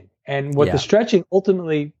stretching, and what the stretching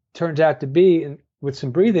ultimately turns out to be, and with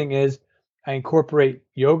some breathing, is I incorporate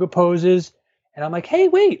yoga poses, and I'm like, hey,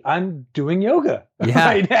 wait, I'm doing yoga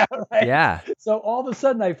right now. Right? Yeah. So all of a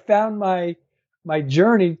sudden I found my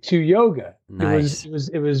journey to yoga. Nice.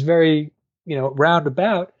 It was very,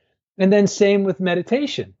 roundabout. And then same with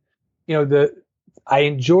meditation. I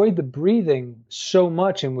enjoyed the breathing so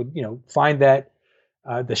much, and would, find that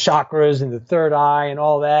the chakras and the third eye and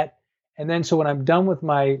all that. And then so when I'm done with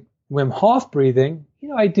my Wim Hof breathing,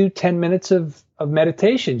 I do 10 minutes of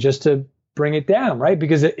meditation just to bring it down, right?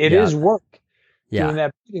 Because it is work doing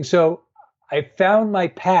that breathing. So I found my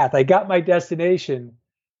path. I got my destination,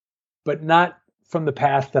 but not from the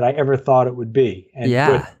path that I ever thought it would be.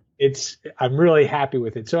 But I'm really happy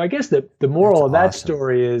with it. So I guess the moral of that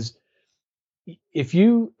story is, if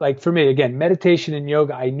you, like for me, again, meditation and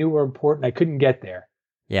yoga, I knew were important. I couldn't get there.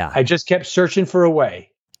 Yeah. I just kept searching for a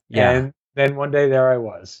way. Yeah. And then one day there I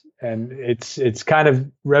was. And it's kind of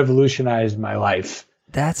revolutionized my life.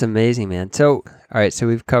 That's amazing, man. So, all right. So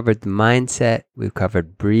we've covered the mindset, we've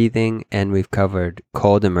covered breathing, and we've covered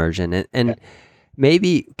cold immersion. And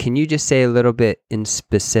maybe can you just say a little bit in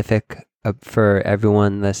specific for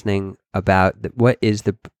everyone listening about what is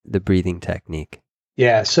the breathing technique?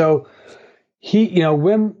 Yeah. So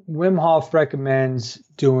Wim Hof recommends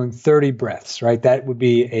doing 30 breaths, right? That would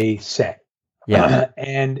be a set. Yeah.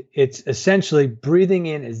 And it's essentially breathing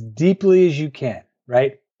in as deeply as you can,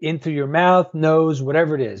 right? In through your mouth, nose,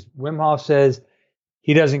 whatever it is. Wim Hof says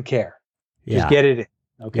he doesn't care. Just get it in.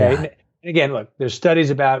 Okay. Yeah. And again, look, there's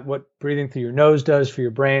studies about what breathing through your nose does for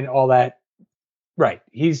your brain, all that. Right.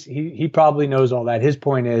 He probably knows all that. His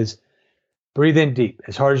point is breathe in deep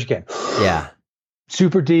as hard as you can. Yeah.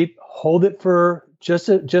 Super deep. Hold it for just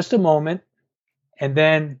a moment and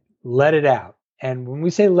then let it out. And when we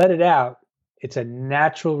say let it out, it's a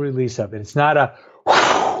natural release of it. It's not a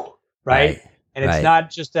right? And it's not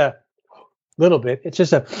just a little bit. It's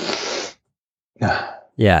just a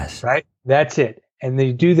yes. Right? That's it. And then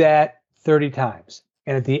you do that 30 times.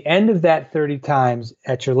 And at the end of that 30 times,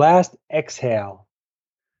 at your last exhale,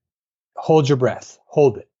 hold your breath.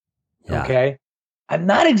 Hold it. Yeah. Okay? I'm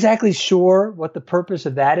not exactly sure what the purpose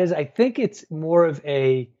of that is. I think it's more of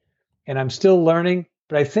and I'm still learning,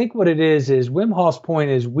 but I think what it is Wim Hof's point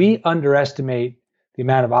is we underestimate the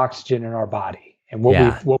amount of oxygen in our body and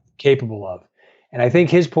what we're capable of. And I think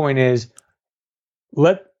his point is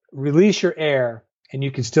release your air and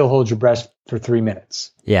you can still hold your breath for 3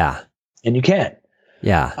 minutes. Yeah. And you can.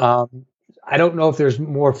 Yeah. I don't know if there's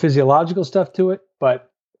more physiological stuff to it,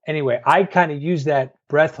 but anyway, I kind of use that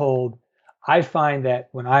breath hold. I find that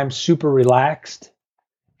when I'm super relaxed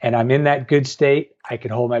and I'm in that good state, I can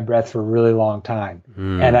hold my breath for a really long time.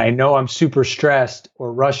 And I know I'm super stressed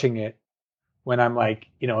or rushing it when I'm like,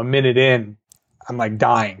 a minute in, I'm like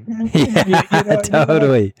dying.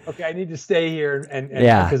 Totally. Okay, I need to stay here and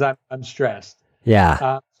because I'm stressed.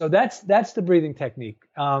 Yeah. So that's the breathing technique.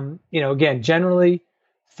 Again, generally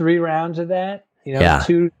 3 rounds of that.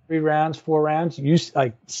 2, 3 rounds, 4 rounds.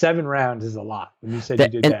 Like 7 rounds is a lot. When you said you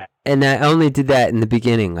did that, and I only did that in the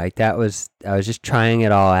beginning. Like I was just trying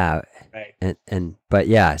it all out. Right. But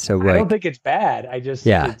yeah. So I don't think it's bad. I just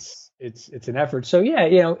it's an effort. So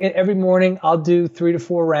every morning I'll do 3 to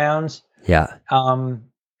 4 rounds. Yeah. So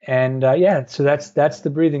that's the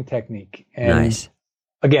breathing technique. And nice.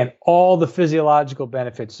 Again, all the physiological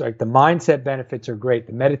benefits, like the mindset benefits are great.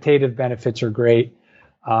 The meditative benefits are great.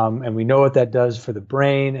 And we know what that does for the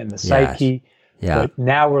brain and the psyche. Yeah. But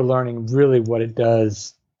now we're learning really what it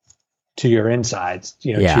does to your insides, to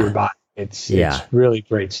your body. It's really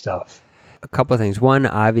great stuff. A couple of things. One,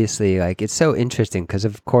 obviously, like it's so interesting because,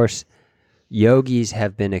 of course, yogis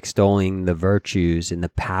have been extolling the virtues and the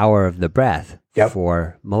power of the breath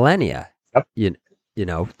for millennia. Yep.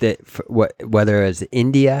 Whether it's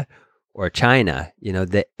India or China,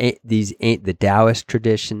 the Taoist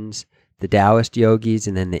traditions, the Taoist yogis,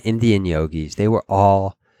 and then the Indian yogis, they were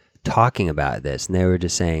all talking about this, and they were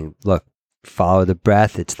just saying, look, follow the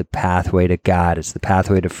breath. It's the pathway to God. It's the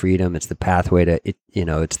pathway to freedom. It's the pathway to,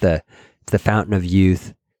 it's the fountain of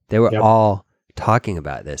youth. They were all talking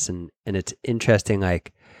about this. And it's interesting.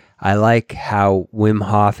 Like, I like how Wim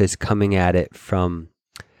Hof is coming at it from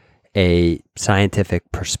a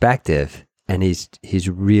scientific perspective, and he's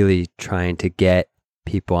really trying to get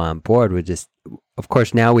people on board with this. Of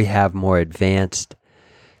course, now we have more advanced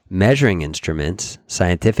measuring instruments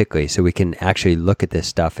scientifically, so we can actually look at this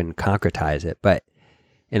stuff and concretize it. But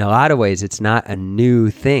in a lot of ways, it's not a new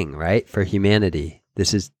thing, right? For humanity,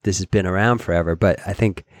 this has been around forever. But I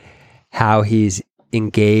think how he's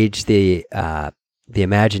engaged the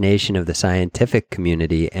imagination of the scientific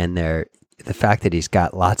community and the fact that he's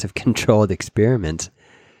got lots of controlled experiments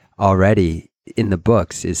already in the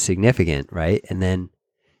books is significant, right? And then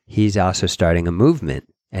he's also starting a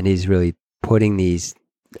movement, and he's really putting these,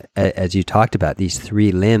 as you talked about, these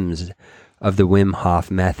 3 limbs of the Wim Hof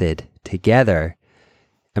method together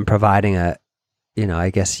and providing I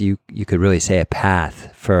guess you could really say a path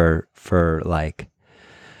for like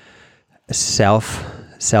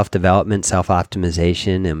self-development,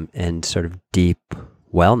 self-optimization, and sort of deep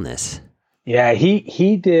wellness. Yeah,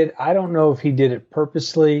 he did. I don't know if he did it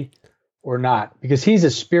purposely or not, because he's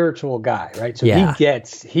a spiritual guy, right? So Yeah.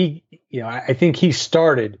 I think he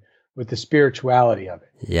started with the spirituality of it.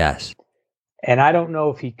 Yes. And I don't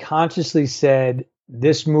know if he consciously said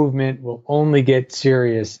this movement will only get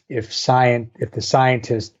serious if the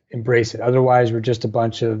scientists embrace it. Otherwise, we're just a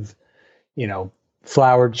bunch of,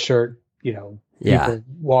 flowered shirt, Yeah. people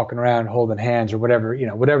walking around holding hands or whatever,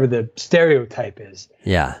 whatever the stereotype is.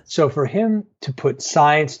 Yeah. So for him to put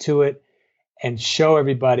science to it and show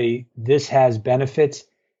everybody this has benefits,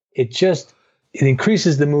 it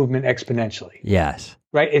increases the movement exponentially. Yes.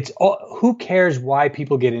 Right? Who cares why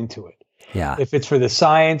people get into it? Yeah. If it's for the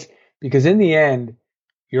science, because in the end,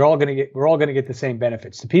 we're all going to get the same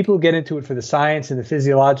benefits. The people who get into it for the science and the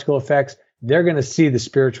physiological effects, they're going to see the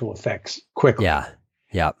spiritual effects quickly. Yeah.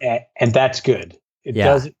 Yeah. And that's good. It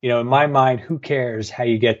doesn't, in my mind, who cares how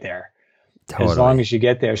you get there? Totally. As long as you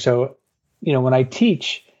get there. So, when I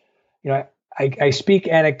teach, I speak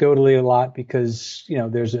anecdotally a lot because,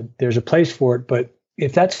 there's a place for it. But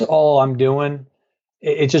if that's all I'm doing,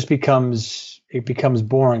 it just becomes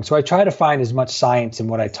boring. So I try to find as much science in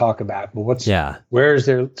what I talk about. But where is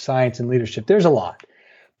there science and leadership? There's a lot.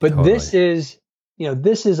 But Totally.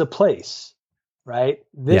 this is a place, right?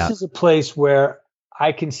 This is a place where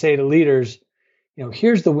I can say to leaders,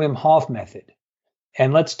 here's the Wim Hof method.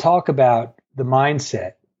 And let's talk about the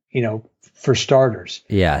mindset, for starters.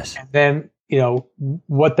 Yes. And then,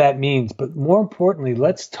 what that means. But more importantly,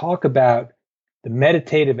 let's talk about the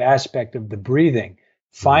meditative aspect of the breathing,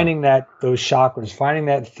 finding those chakras, finding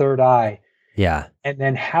that third eye. Yeah. And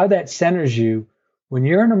then how that centers you. When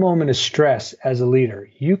you're in a moment of stress as a leader,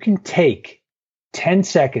 you can take 10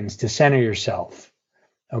 seconds to center yourself.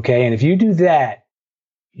 Okay. And if you do that,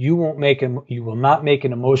 you will not make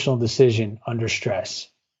an emotional decision under stress,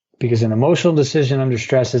 because an emotional decision under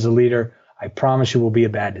stress as a leader, I promise you, will be a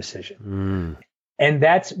bad decision. And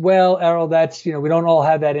Errol, we don't all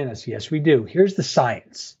have that in us. Yes, we do. Here's the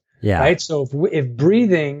science. Yeah. Right. So if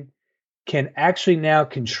breathing can actually now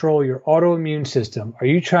control your autoimmune system, are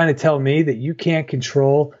you trying to tell me that you can't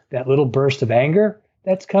control that little burst of anger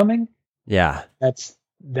that's coming? Yeah. That's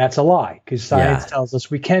a lie, because science tells us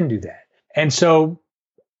we can do that. And so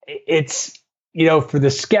it's, for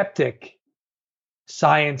the skeptic,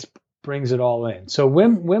 science brings it all in. So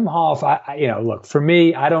Wim Hof, look, for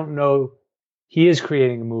me, I don't know. He is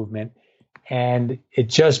creating a movement, and it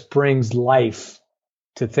just brings life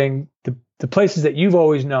to the places that you've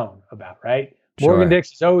always known about, right? Sure. Morgan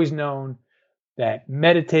Dix has always known that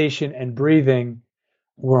meditation and breathing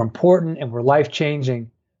were important and were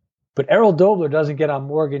life-changing. But Errol Doebler doesn't get on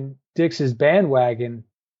Morgan Dix's bandwagon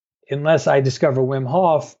unless I discover Wim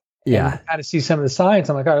Hof and kind of see some of the science.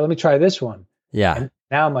 I'm like, all right, let me try this one. Yeah. And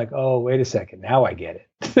now I'm like, oh, wait a second. Now I get it.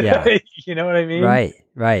 Yeah. You know what I mean?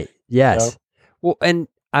 Right. Yes. So, well, and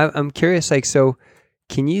I'm curious, so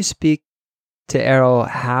can you speak to Errol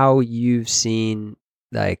how you've seen,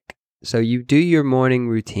 so you do your morning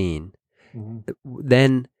routine,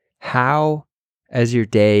 then how, as your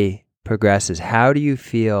day progresses, how do you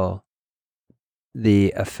feel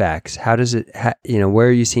the effects? How does it, where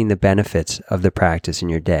are you seeing the benefits of the practice in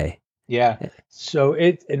your day? Yeah. So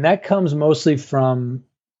and that comes mostly from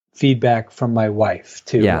feedback from my wife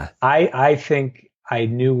too. Yeah. I think I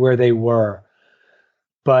knew where they were,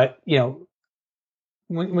 but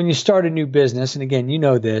when you start a new business, and again,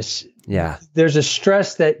 this, there's a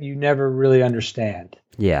stress that you never really understand.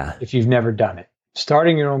 Yeah. If you've never done it.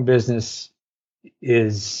 Starting your own business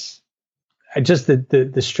is just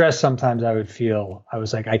the stress. Sometimes I would feel, I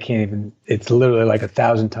was like, I can't even, it's literally like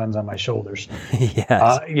 1,000 tons on my shoulders.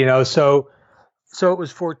 Yes. So it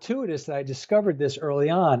was fortuitous that I discovered this early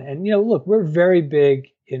on. And, look, we're very big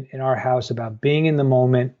in our house about being in the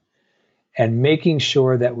moment and making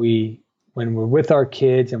sure that when we're with our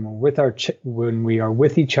kids and when we are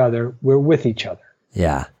with each other, we're with each other.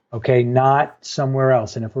 Yeah. Okay. Not somewhere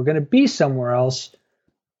else. And if we're going to be somewhere else,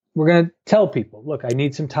 we're going to tell people, look, I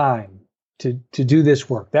need some time to do this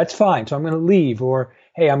work. That's fine. So I'm going to leave, or,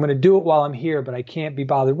 hey, I'm going to do it while I'm here, but I can't be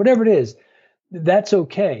bothered. Whatever it is, that's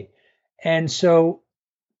okay. And so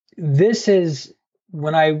this is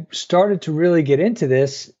when I started to really get into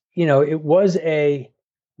this, it was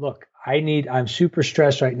look, I'm super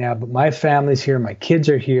stressed right now, but my family's here. My kids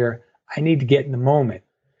are here. I need to get in the moment.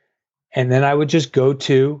 And then I would just go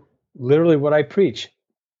to literally what I preach.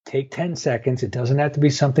 Take 10 seconds. It doesn't have to be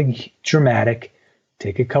something dramatic.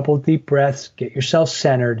 Take a couple of deep breaths, get yourself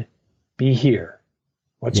centered, be here.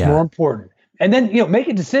 What's more important? And then, make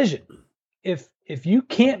a decision. If you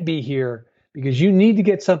can't be here because you need to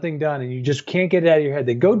get something done and you just can't get it out of your head,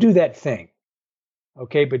 then go do that thing.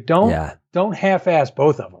 Okay. But don't half-ass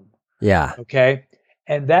both of them. Yeah. Okay.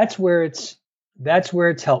 And that's where it's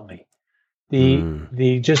helped me.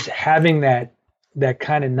 The just having that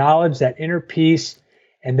kind of knowledge, that inner peace,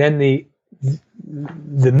 and then the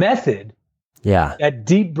method, that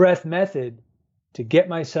deep breath method to get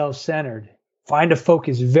myself centered, find a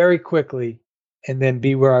focus very quickly, and then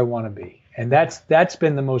be where I want to be. And that's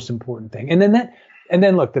been the most important thing. And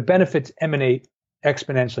then look, the benefits emanate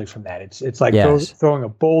exponentially from that. It's like throwing a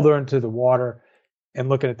boulder into the water and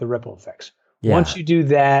looking at the ripple effects. Yeah. Once you do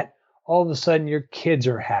that, all of a sudden your kids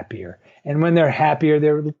are happier. And when they're happier,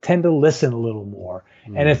 they tend to listen a little more.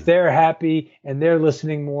 And if they're happy and they're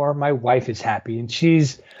listening more, my wife is happy and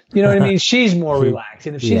she's, you know what I mean? She's more relaxed.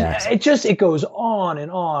 And if it goes on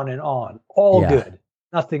and on and on, all good,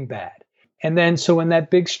 nothing bad. And then, so when that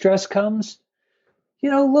big stress comes,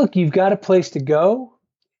 look, you've got a place to go.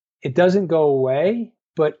 It doesn't go away,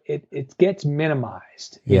 but it gets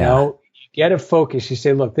minimized. You get a focus. You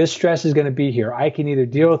say, look, this stress is going to be here. I can either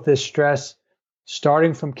deal with this stress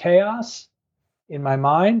starting from chaos in my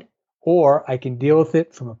mind, or I can deal with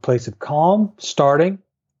it from a place of calm starting,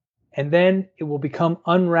 and then it will become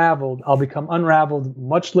unraveled. I'll become unraveled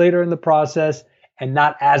much later in the process and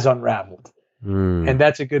not as unraveled. And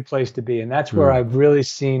that's a good place to be. And that's where I've really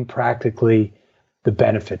seen practically the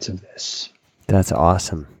benefits of this. That's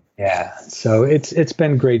awesome. Yeah. So it's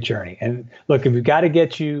been a great journey. And look, if we've got to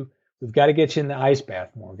get you in the ice bath,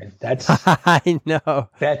 Morgan. That's I know.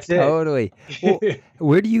 That's it. Totally. Well,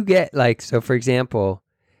 where do you get, like, so for example,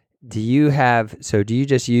 do you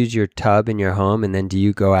just use your tub in your home, and then do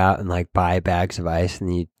you go out and like buy bags of ice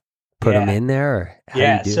and you put them in there? Or how do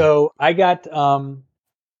you do so I got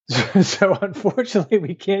so unfortunately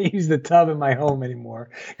we can't use the tub in my home anymore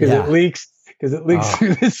because it leaks through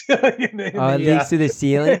the ceiling. It leaks through the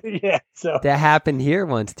ceiling? Yeah. So that happened here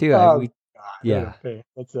once too.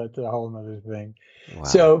 That's a whole nother thing. Wow.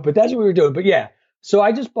 So, but that's what we were doing. But yeah, so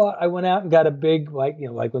I went out and got a big, like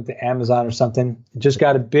went to Amazon or something, just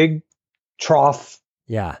got a big trough,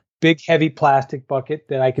 big heavy plastic bucket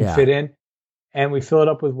that I can fit in, and we fill it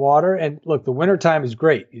up with water. And look, the wintertime is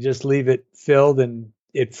great. You just leave it filled and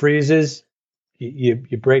it freezes. You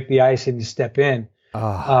break the ice and you step in.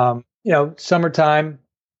 Summertime,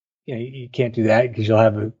 you can't do that because you'll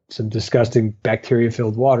have some disgusting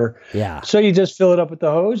bacteria-filled water. Yeah. So you just fill it up with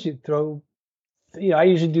the hose. You throw, I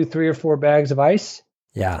usually do 3 or 4 bags of ice.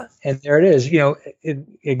 Yeah. And there it is.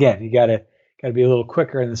 Again, you gotta be a little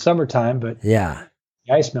quicker in the summertime, but the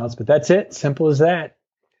ice melts. But that's it. Simple as that.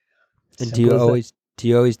 And do you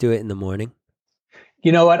always do it in the morning?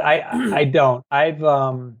 You know what? I don't. I've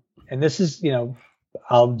and this is,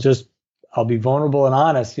 I'll be vulnerable and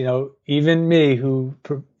honest. Even me who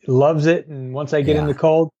loves it, and once I get in the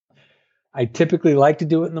cold, I typically like to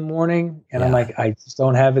do it in the morning, and I'm like, I just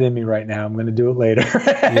don't have it in me right now. I'm going to do it later. So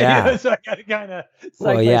I got to kind of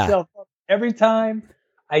psych myself up. Every time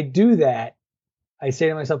I do that, I say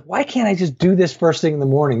to myself, why can't I just do this first thing in the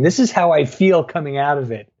morning? This is how I feel coming out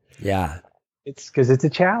of it. Yeah. It's because it's a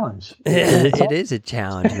challenge. It is a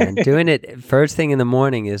challenge, man. Doing it first thing in the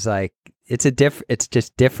morning is like, it's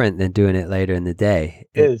just different than doing it later in the day.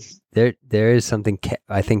 It is. There is something,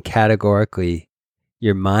 I think, categorically,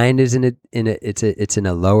 your mind is it's in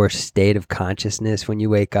a lower state of consciousness when you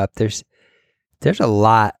wake up. There's a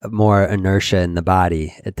lot more inertia in the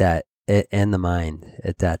body and the mind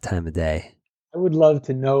at that time of day. I would love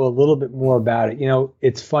to know a little bit more about it.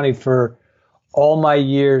 It's funny, for all my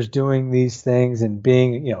years doing these things and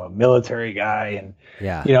being, a military guy, and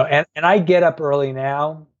and I get up early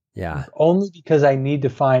now. Yeah. Only because I need to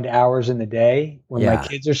find hours in the day when my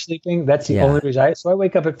kids are sleeping. That's the only reason. So I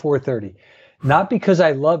wake up at 4:30. Not because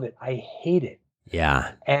I love it. I hate it.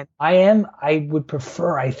 Yeah. And I would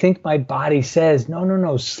prefer, I think my body says,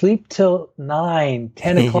 no, sleep till 9,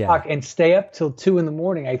 10 o'clock and stay up till 2 in the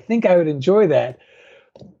morning. I think I would enjoy that.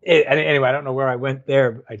 Anyway, I don't know where I went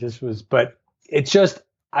there. But it's just,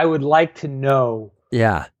 I would like to know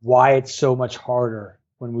why it's so much harder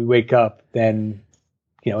when we wake up than,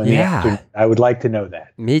 in the afternoon. I would like to know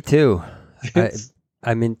that. Me too.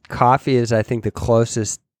 I mean, coffee is, I think, the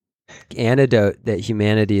closest antidote that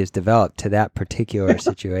humanity has developed to that particular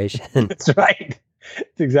situation. That's right.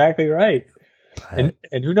 That's exactly right. But,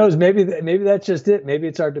 and who knows, maybe that's just it. Maybe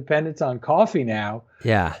it's our dependence on coffee now.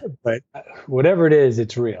 Yeah. But whatever it is,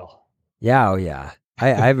 it's real. Yeah. Oh yeah.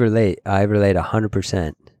 I relate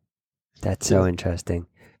 100%. That's so interesting.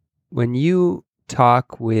 When you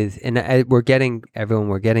talk with, and we're getting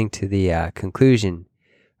to the conclusion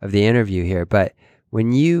of the interview here, but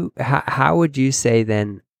how would you say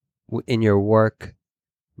then, in your work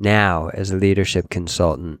now as a leadership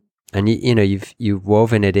consultant, And you've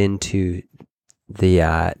woven it into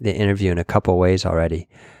the interview in a couple ways already.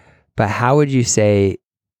 But how would you say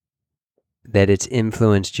that it's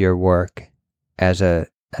influenced your work as a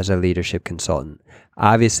leadership consultant?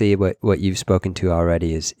 Obviously, what you've spoken to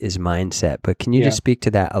already is mindset, but can you just speak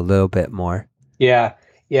to that a little bit more? Yeah.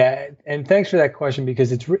 And thanks for that question,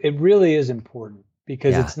 because it really is important,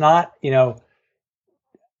 because it's not,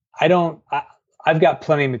 I've got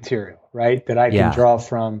plenty of material, right, that I can draw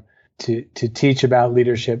from to teach about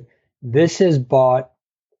leadership. This has brought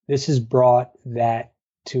that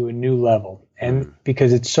to a new level, and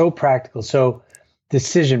because it's so practical. So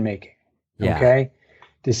decision making, okay?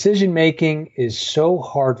 Decision making is so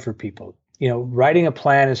hard for people. Writing a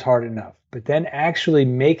plan is hard enough, but then actually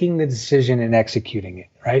making the decision and executing it,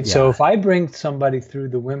 right? So if I bring somebody through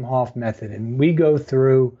the Wim Hof method and we go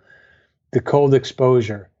through the cold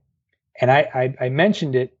exposure, and I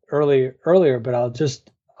mentioned it earlier, but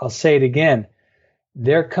I'll say it again.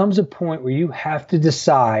 There comes a point where you have to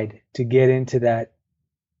decide to get into that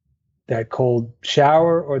cold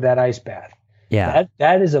shower or that ice bath. Yeah.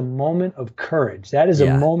 That is a moment of courage. That is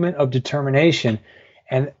a moment of determination.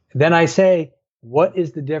 And then I say, what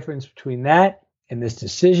is the difference between that and this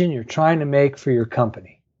decision you're trying to make for your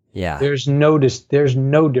company? Yeah. There's no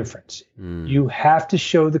difference. You have to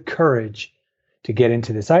show the courage to get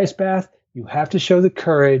into this ice bath. You have to show the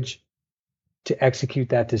courage to execute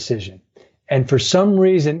that decision. And for some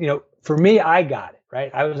reason, for me, I got it,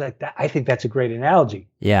 right? I was like, I think that's a great analogy.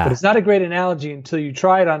 Yeah. But it's not a great analogy until you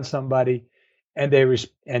try it on somebody and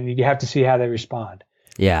and you have to see how they respond.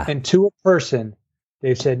 Yeah. And to a person,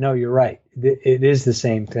 they've said, no, you're right. It is the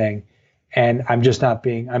same thing. And I'm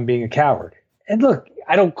being a coward. And look,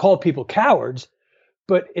 I don't call people cowards,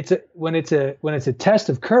 but when it's a test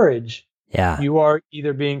of courage, you are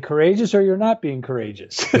either being courageous or you're not being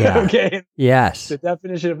courageous. Yeah. Okay. Yes. The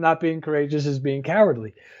definition of not being courageous is being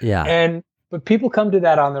cowardly. Yeah. But people come to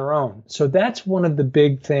that on their own. So that's one of the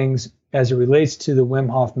big things as it relates to the Wim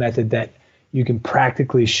Hof method that you can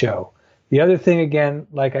practically show. The other thing, again,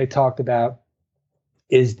 like I talked about,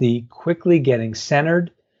 is the quickly getting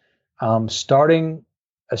centered, starting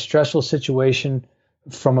a stressful situation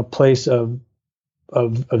from a place of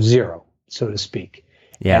zero, so to speak.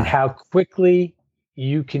 Yeah. And how quickly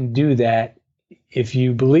you can do that if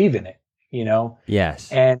you believe in it,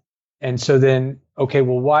 Yes. And so then, okay,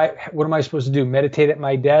 well, what am I supposed to do? Meditate at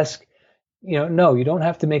my desk? No, you don't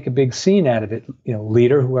have to make a big scene out of it,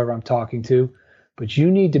 leader, whoever I'm talking to, but you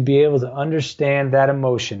need to be able to understand that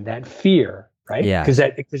emotion, that fear, right? Yeah.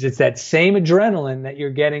 Because it's that same adrenaline that you're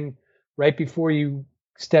getting right before you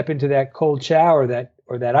step into that cold shower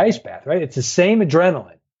or that ice bath, right? It's the same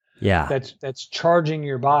adrenaline. Yeah. That's charging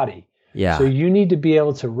your body. Yeah. So you need to be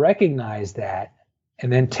able to recognize that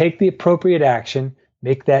and then take the appropriate action,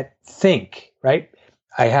 make that think, right?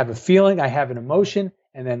 I have a feeling, I have an emotion,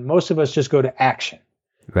 and then most of us just go to action.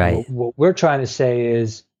 Right. What we're trying to say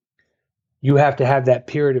is you have to have that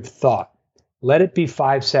period of thought. Let it be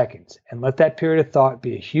 5 seconds, and let that period of thought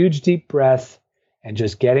be a huge deep breath and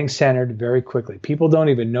just getting centered very quickly. People don't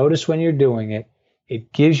even notice when you're doing it.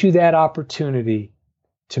 It gives you that opportunity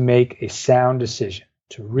to make a sound decision,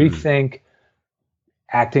 to rethink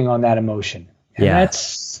acting on that emotion. And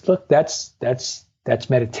that's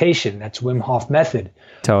meditation. That's Wim Hof method.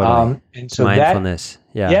 Totally. And so mindfulness.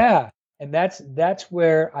 And that's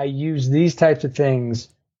where I use these types of things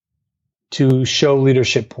to show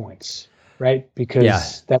leadership points, right?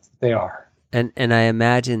 Because that's what they are. And I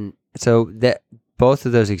imagine, so that both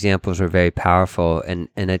of those examples were very powerful, and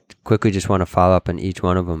I quickly just want to follow up on each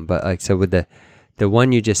one of them. But so with the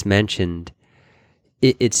one you just mentioned,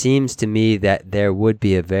 it seems to me that there would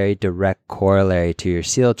be a very direct corollary to your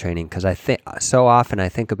SEAL training, because I think so often I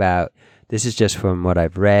think about, this is just from what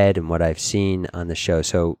I've read and what I've seen on the show.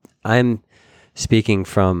 So I'm speaking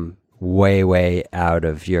from way out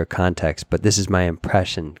of your context, but this is my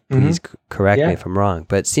impression. Please correct me if I'm wrong.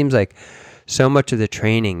 But it seems like so much of the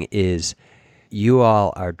training is you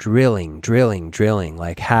all are drilling.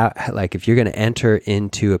 Like if you're going to enter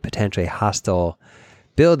into a potentially hostile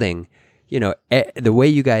building, the way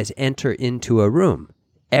you guys enter into a room,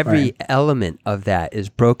 every element of that is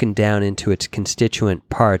broken down into its constituent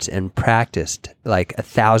parts and practiced like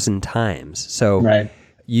 1,000 times. So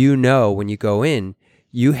when you go in,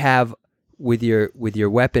 you have with your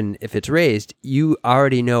weapon, if it's raised, you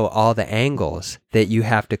already know all the angles that you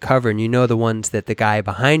have to cover, and you know the ones that the guy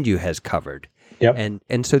behind you has covered. Yep.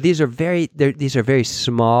 And so these are very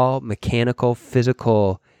small mechanical,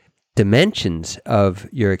 physical dimensions of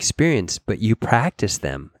your experience, but you practice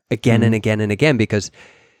them again and again and again, because,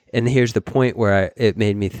 and here's the point where it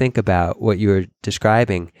made me think about what you were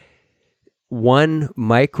describing. one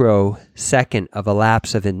microsecond of a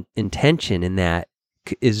lapse of intention in that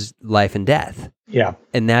is life and death. Yeah.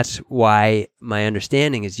 And that's why my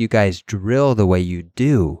understanding is you guys drill the way you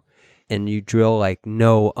do, and you drill like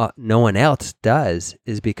no one else does,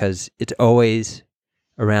 is because it's always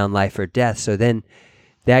around life or death. So then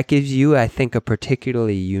that gives you, I think, a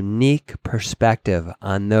particularly unique perspective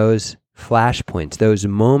on those flashpoints, those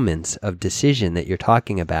moments of decision that you're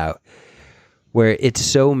talking about, where it's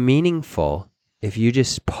so meaningful if you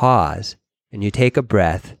just pause and you take a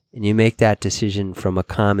breath and you make that decision from a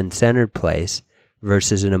calm and centered place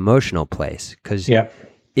versus an emotional place. Because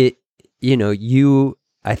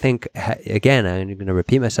I think, again, I'm going to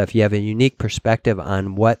repeat myself, you have a unique perspective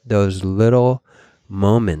on what those little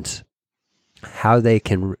moments, how they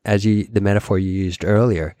can, the metaphor you used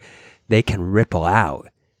earlier, they can ripple out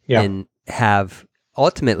and have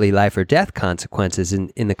ultimately life or death consequences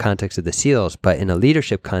in the context of the SEALs. But in a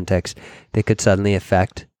leadership context, they could suddenly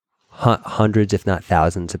affect hundreds, if not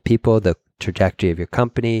thousands of people, the trajectory of your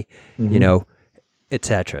company, et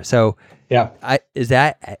cetera. So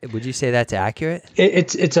would you say that's accurate?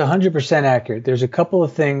 It's 100% accurate. There's a couple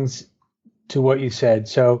of things to what you said.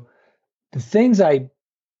 So the things I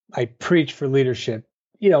preach for leadership,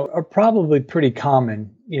 are probably pretty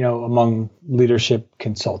common, among leadership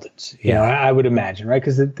consultants. I would imagine, right?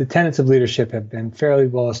 Because the tenets of leadership have been fairly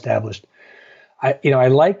well established. I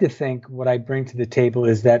like to think what I bring to the table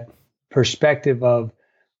is that perspective of,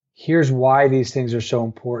 here's why these things are so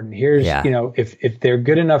important. Here's, if they're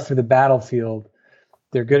good enough for the battlefield,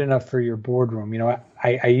 they're good enough for your boardroom.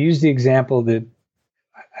 I use the example that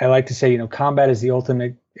I like to say, combat is the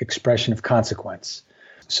ultimate expression of consequence.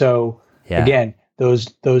 So again,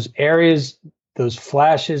 those areas, those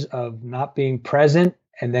flashes of not being present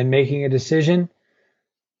and then making a decision,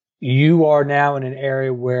 you are now in an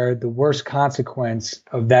area where the worst consequence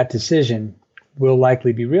of that decision will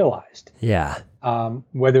likely be realized. Yeah.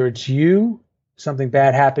 Whether it's something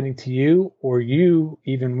bad happening to you, or you,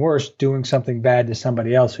 even worse, doing something bad to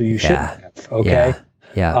somebody else who you shouldn't have. Okay.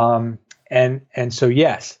 Yeah. And so,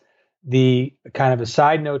 yes, the kind of a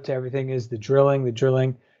side note to everything is the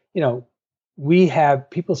drilling, we have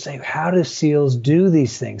people say, how do SEALs do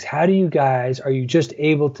these things? How do you guys, are you just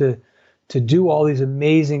able to do all these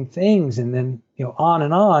amazing things? And then, on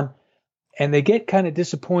and on. And they get kind of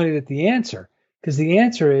disappointed at the answer, because the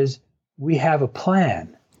answer is, we have a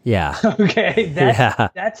plan. Yeah. Okay.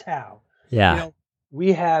 That's how. Yeah.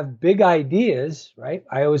 We have big ideas, right?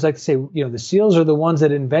 I always like to say, the SEALs are the ones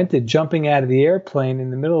that invented jumping out of the airplane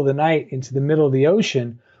in the middle of the night into the middle of the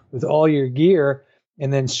ocean with all your gear,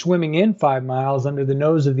 and then swimming in 5 miles under the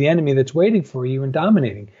nose of the enemy that's waiting for you and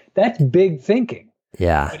dominating. That's big thinking.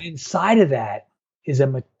 Yeah. But inside of that is a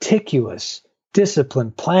meticulous,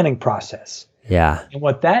 disciplined planning process. Yeah. And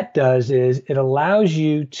what that does is it allows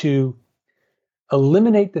you to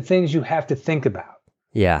eliminate the things you have to think about.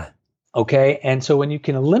 Yeah. Okay. And so when you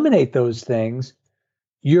can eliminate those things,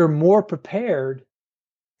 you're more prepared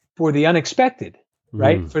for the unexpected,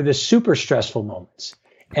 right? For the super stressful moments.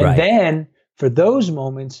 And then for those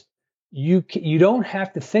moments, you don't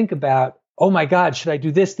have to think about, oh my God, should I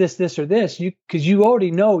do this, or this? Because you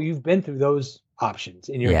already know you've been through those options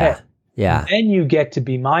in your head. Yeah. Then you get to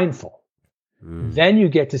be mindful. Then you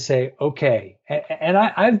get to say, okay. And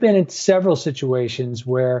I've been in several situations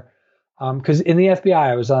where, because in the FBI,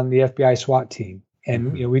 I was on the FBI SWAT team,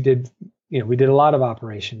 and we did a lot of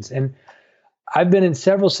operations. And I've been in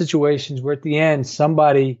several situations where at the end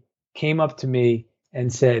somebody came up to me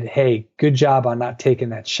and said, "Hey, good job on not taking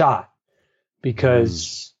that shot,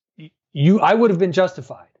 because I would have been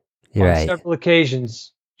justified on several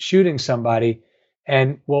occasions shooting somebody."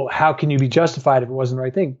 And well, how can you be justified if it wasn't the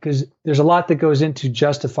right thing? Because there's a lot that goes into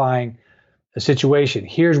justifying a situation.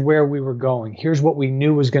 Here's where we were going. Here's what we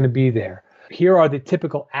knew was going to be there. Here are the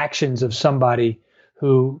typical actions of somebody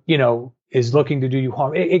who, is looking to do you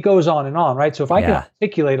harm. It goes on and on, right? So if I can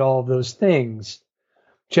articulate all of those things,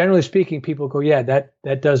 generally speaking, people go, yeah,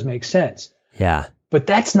 that does make sense. Yeah. But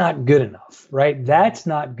that's not good enough, right? That's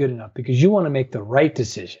not good enough, because you want to make the right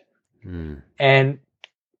decision. And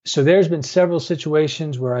so there's been several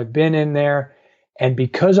situations where I've been in there, and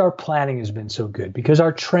because our planning has been so good, because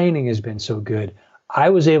our training has been so good, I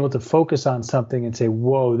was able to focus on something and say,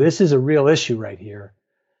 whoa, this is a real issue right here.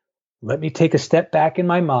 Let me take a step back in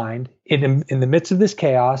my mind in the midst of this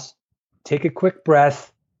chaos, take a quick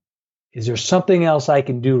breath. Is there something else I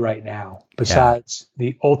can do right now besides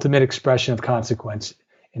the ultimate expression of consequence?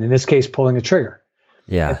 And in this case, pulling a trigger.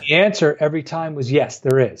 Yeah. And the answer every time was yes,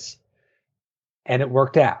 there is. And it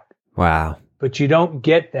worked out. Wow. But you don't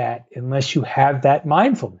get that unless you have that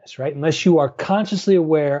mindfulness, right? Unless you are consciously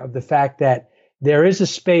aware of the fact that there is a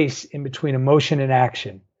space in between emotion and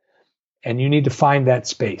action, and you need to find that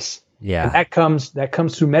space. Yeah. And that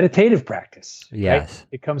comes through meditative practice. Yes. Right?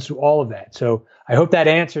 It comes through all of that. So I hope that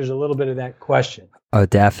answers a little bit of that question. Oh,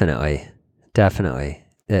 definitely. Definitely.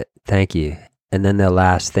 Thank you. And then the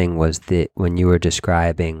last thing was when you were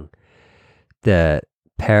describing the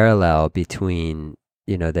parallel between,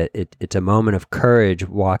 that it's a moment of courage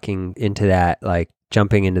walking into that, like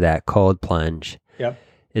jumping into that cold plunge. Yep.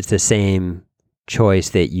 It's the same choice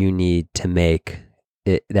that you need to make,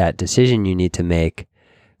 that decision you need to make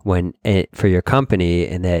for your company,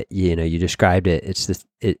 and that, you described it.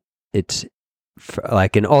 It's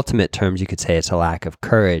like in ultimate terms, you could say it's a lack of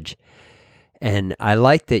courage. And I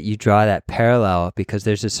like that you draw that parallel, because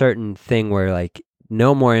there's a certain thing where like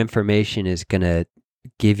no more information is going to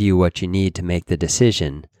give you what you need to make the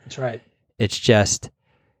decision. That's right. It's just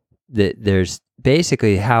that there's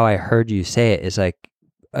basically, how I heard you say it is like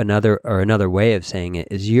another way of saying it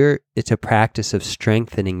is it's a practice of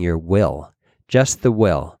strengthening your will, just the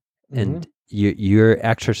will. Mm-hmm. And you're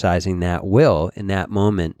exercising that will in that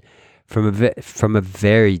moment from a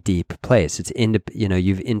very deep place. It's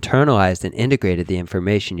you've internalized and integrated the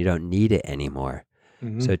information. You don't need it anymore.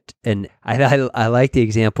 Mm-hmm. So, and I like the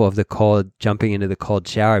example of jumping into the cold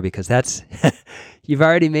shower, because that's you've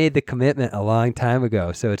already made the commitment a long time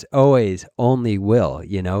ago. So it's always only will.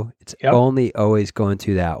 It's only always going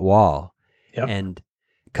through that wall. Yep. And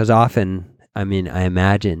because often, I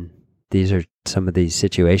imagine these are some of these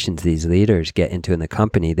situations these leaders get into in the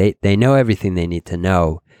company. They know everything they need to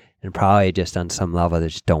know. And probably just on some level, they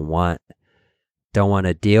just don't want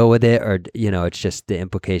to deal with it, or it's just the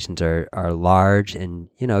implications are large, and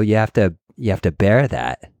you have to bear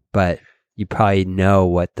that. But you probably know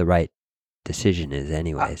what the right decision is,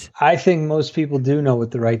 anyways. I think most people do know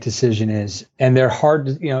what the right decision is, and they're hard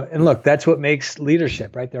to, and look, that's what makes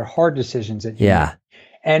leadership, right? They're hard decisions that you make.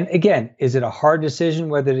 And again, is it a hard decision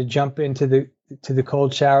whether to jump into the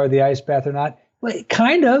cold shower, the ice bath, or not? Well,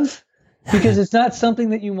 kind of. Because it's not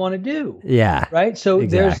something that you want to do. Yeah. Right. So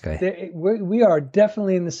exactly. we are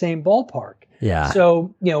definitely in the same ballpark. Yeah.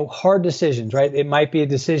 So, hard decisions, right? It might be a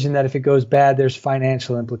decision that if it goes bad, there's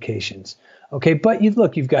financial implications. Okay. But you've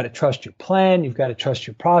got to trust your plan. You've got to trust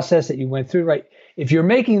your process that you went through, right? If you're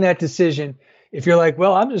making that decision, if you're like,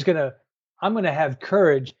 well, I'm going to have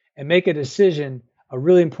courage and make a decision, a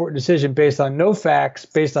really important decision based on no facts,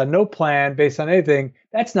 based on no plan, based on anything,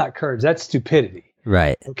 that's not courage. That's stupidity.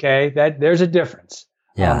 Right. Okay. There's a difference.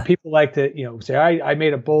 Yeah. People like to, say, I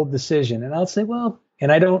made a bold decision, and I'll say, well,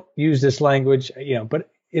 and I don't use this language, but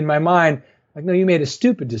in my mind, like, no, you made a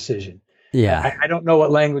stupid decision. Yeah. I don't know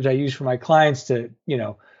what language I use for my clients to,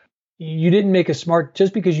 you didn't make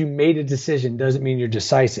just because you made a decision doesn't mean you're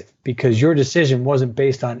decisive, because your decision wasn't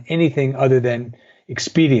based on anything other than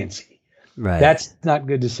expediency. Right. That's not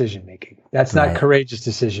good decision making. That's not courageous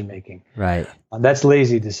decision making. Right. That's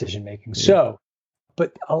lazy decision making. Yeah. So,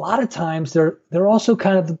 but a lot of times they're also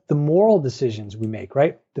kind of the moral decisions we make,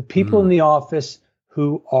 right? The people in the office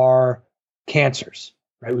who are cancers,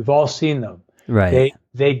 right? We've all seen them. Right.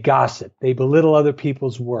 They gossip. They belittle other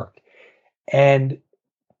people's work. And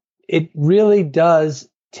it really does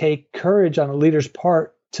take courage on a leader's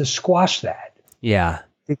part to squash that. Yeah.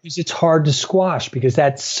 Because it's hard to squash, because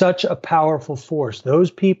that's such a powerful force. Those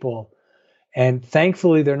people, and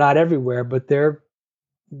thankfully they're not everywhere, but they're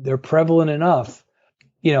prevalent enough.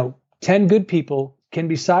 10 good people can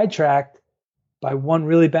be sidetracked by one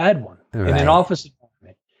really bad one in an office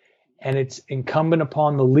environment. And it's incumbent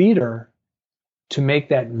upon the leader to make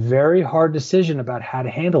that very hard decision about how to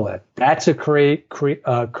handle it. That's a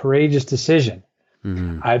courageous decision.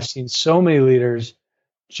 Mm-hmm. I've seen so many leaders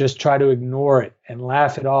just try to ignore it and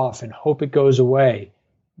laugh it off and hope it goes away,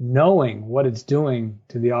 knowing what it's doing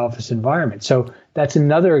to the office environment. So that's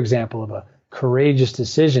another example of a courageous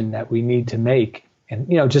decision that we need to make. And,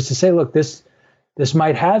 just to say, look, this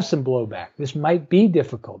might have some blowback. This might be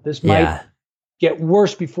difficult. This might get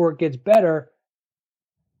worse before it gets better,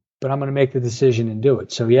 but I'm going to make the decision and do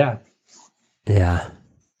it. So, yeah. Yeah.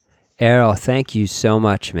 Errol, thank you so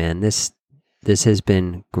much, man. This has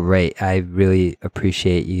been great. I really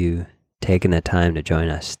appreciate you taking the time to join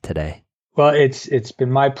us today. Well, it's been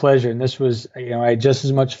my pleasure, and this was, I had just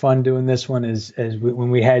as much fun doing this one as when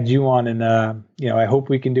we had you on, and I hope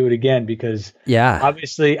we can do it again, because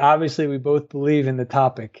obviously we both believe in the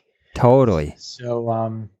topic. Totally.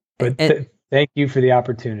 So, thank you for the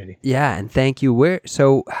opportunity. Yeah, and thank you.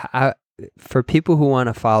 For people who want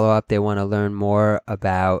to follow up, they want to learn more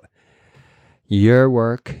about your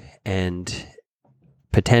work and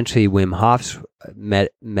potentially Wim Hof's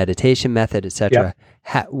meditation method, etc.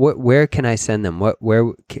 Yep. Where can I send them?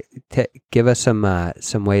 Give us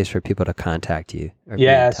some ways for people to contact you or be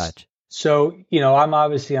in touch. So, I'm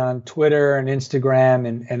obviously on Twitter and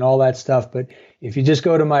Instagram and all that stuff. But if you just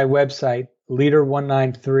go to my website,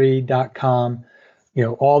 leader193.com,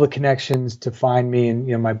 all the connections to find me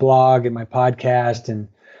and, my blog and my podcast and,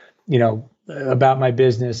 about my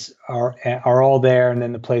business are all there. And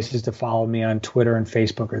then the places to follow me on Twitter and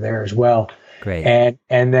Facebook are there as well. Great.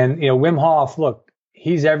 And then, Wim Hof, look,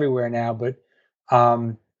 he's everywhere now, but,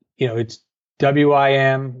 it's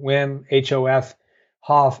Wim, Hof,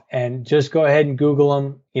 Hof, and just go ahead and Google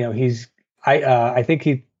him. I think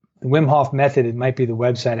the Wim Hof method, it might be the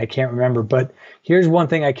website. I can't remember, but here's one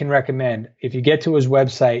thing I can recommend. If you get to his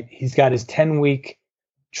website, he's got his 10-week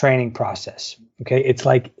training process. Okay. It's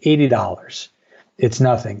like $80. It's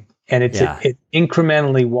nothing. And it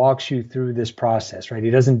incrementally walks you through this process, right? He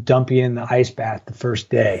doesn't dump you in the ice bath the first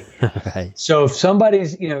day. Right. So if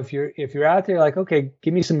somebody's, if you're out there like, okay,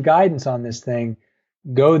 give me some guidance on this thing,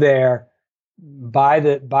 go there, buy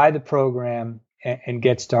the program and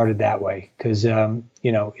get started that way. Because,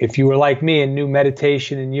 if you were like me and knew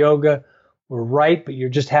meditation and yoga were right, but you're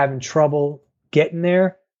just having trouble getting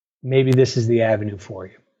there, maybe this is the avenue for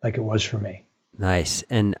you, like it was for me. Nice.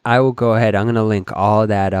 And I will go ahead. I'm going to link all of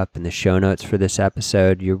that up in the show notes for this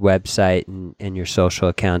episode, your website and your social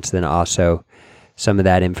accounts, then also some of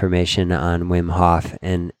that information on Wim Hof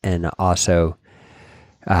and also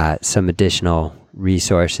some additional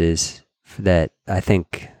resources that I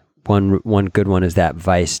think one good one is that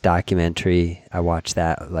Vice documentary. I watched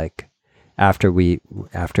that like after we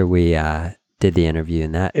did the interview,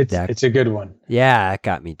 and it's a good one. Yeah, that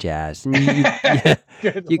got me jazzed. And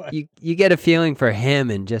you get a feeling for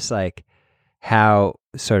him and just like how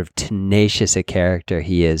sort of tenacious a character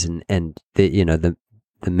he is, and the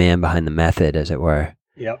man behind the method, as it were.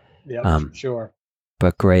 Yep, for sure.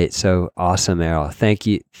 But great, so awesome, Errol. Thank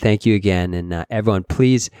you again, and everyone,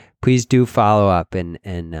 please do follow up and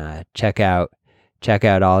check out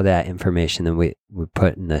all that information that we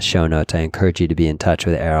put in the show notes. I encourage you to be in touch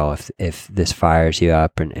with Errol if this fires you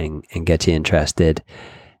up and gets you interested.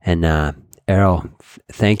 And Errol,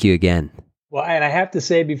 thank you again. Well, and I have to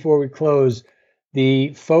say before we close,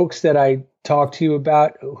 the folks that I talked to you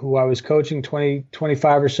about, who I was coaching,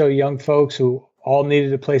 25 or so young folks who all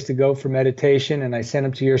needed a place to go for meditation, and I sent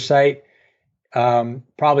them to your site,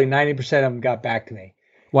 probably 90% of them got back to me.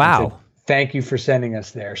 Wow. Thank you for sending us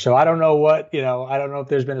there. So I don't know I don't know if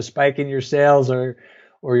there's been a spike in your sales or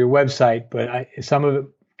your website, but some of it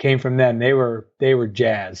came from them. They were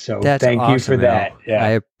jazzed. So thank you for that.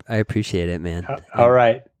 Yeah. I appreciate it, man. All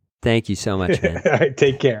right. Thank you so much, man. All right.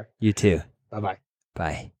 Take care. You too. Bye-bye.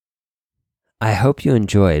 Bye. I hope you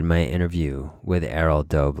enjoyed my interview with Errol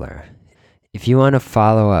Doebler. If you want to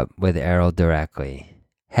follow up with Errol directly,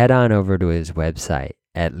 head on over to his website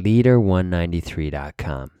at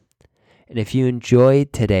leader193.com. And if you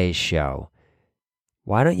enjoyed today's show,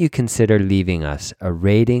 why don't you consider leaving us a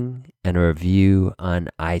rating and a review on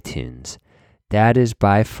iTunes? That is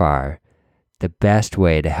by far the best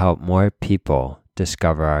way to help more people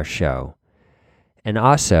discover our show. And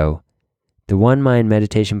also, the One Mind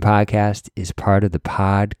Meditation Podcast is part of the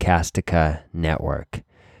Podcastica Network.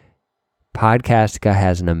 Podcastica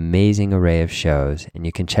has an amazing array of shows, and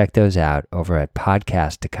you can check those out over at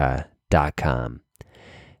podcastica.com.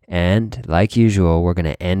 And like usual, we're going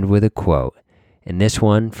to end with a quote, and this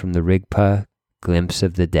one from the Rigpa Glimpse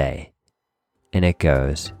of the Day. And it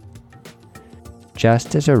goes,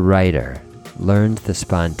 "Just as a writer learns the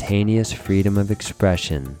spontaneous freedom of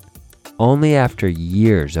expression only after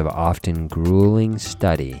years of often grueling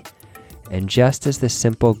study, and just as the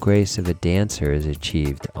simple grace of a dancer is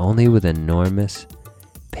achieved only with enormous,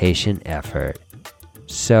 patient effort,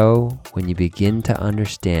 so when you begin to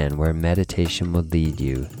understand where meditation will lead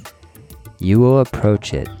you, you will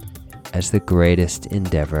approach it as the greatest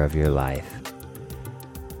endeavor of your life.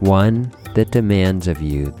 One that demands of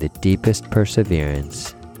you the deepest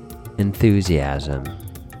perseverance, enthusiasm,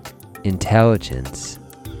 intelligence,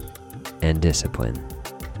 and discipline."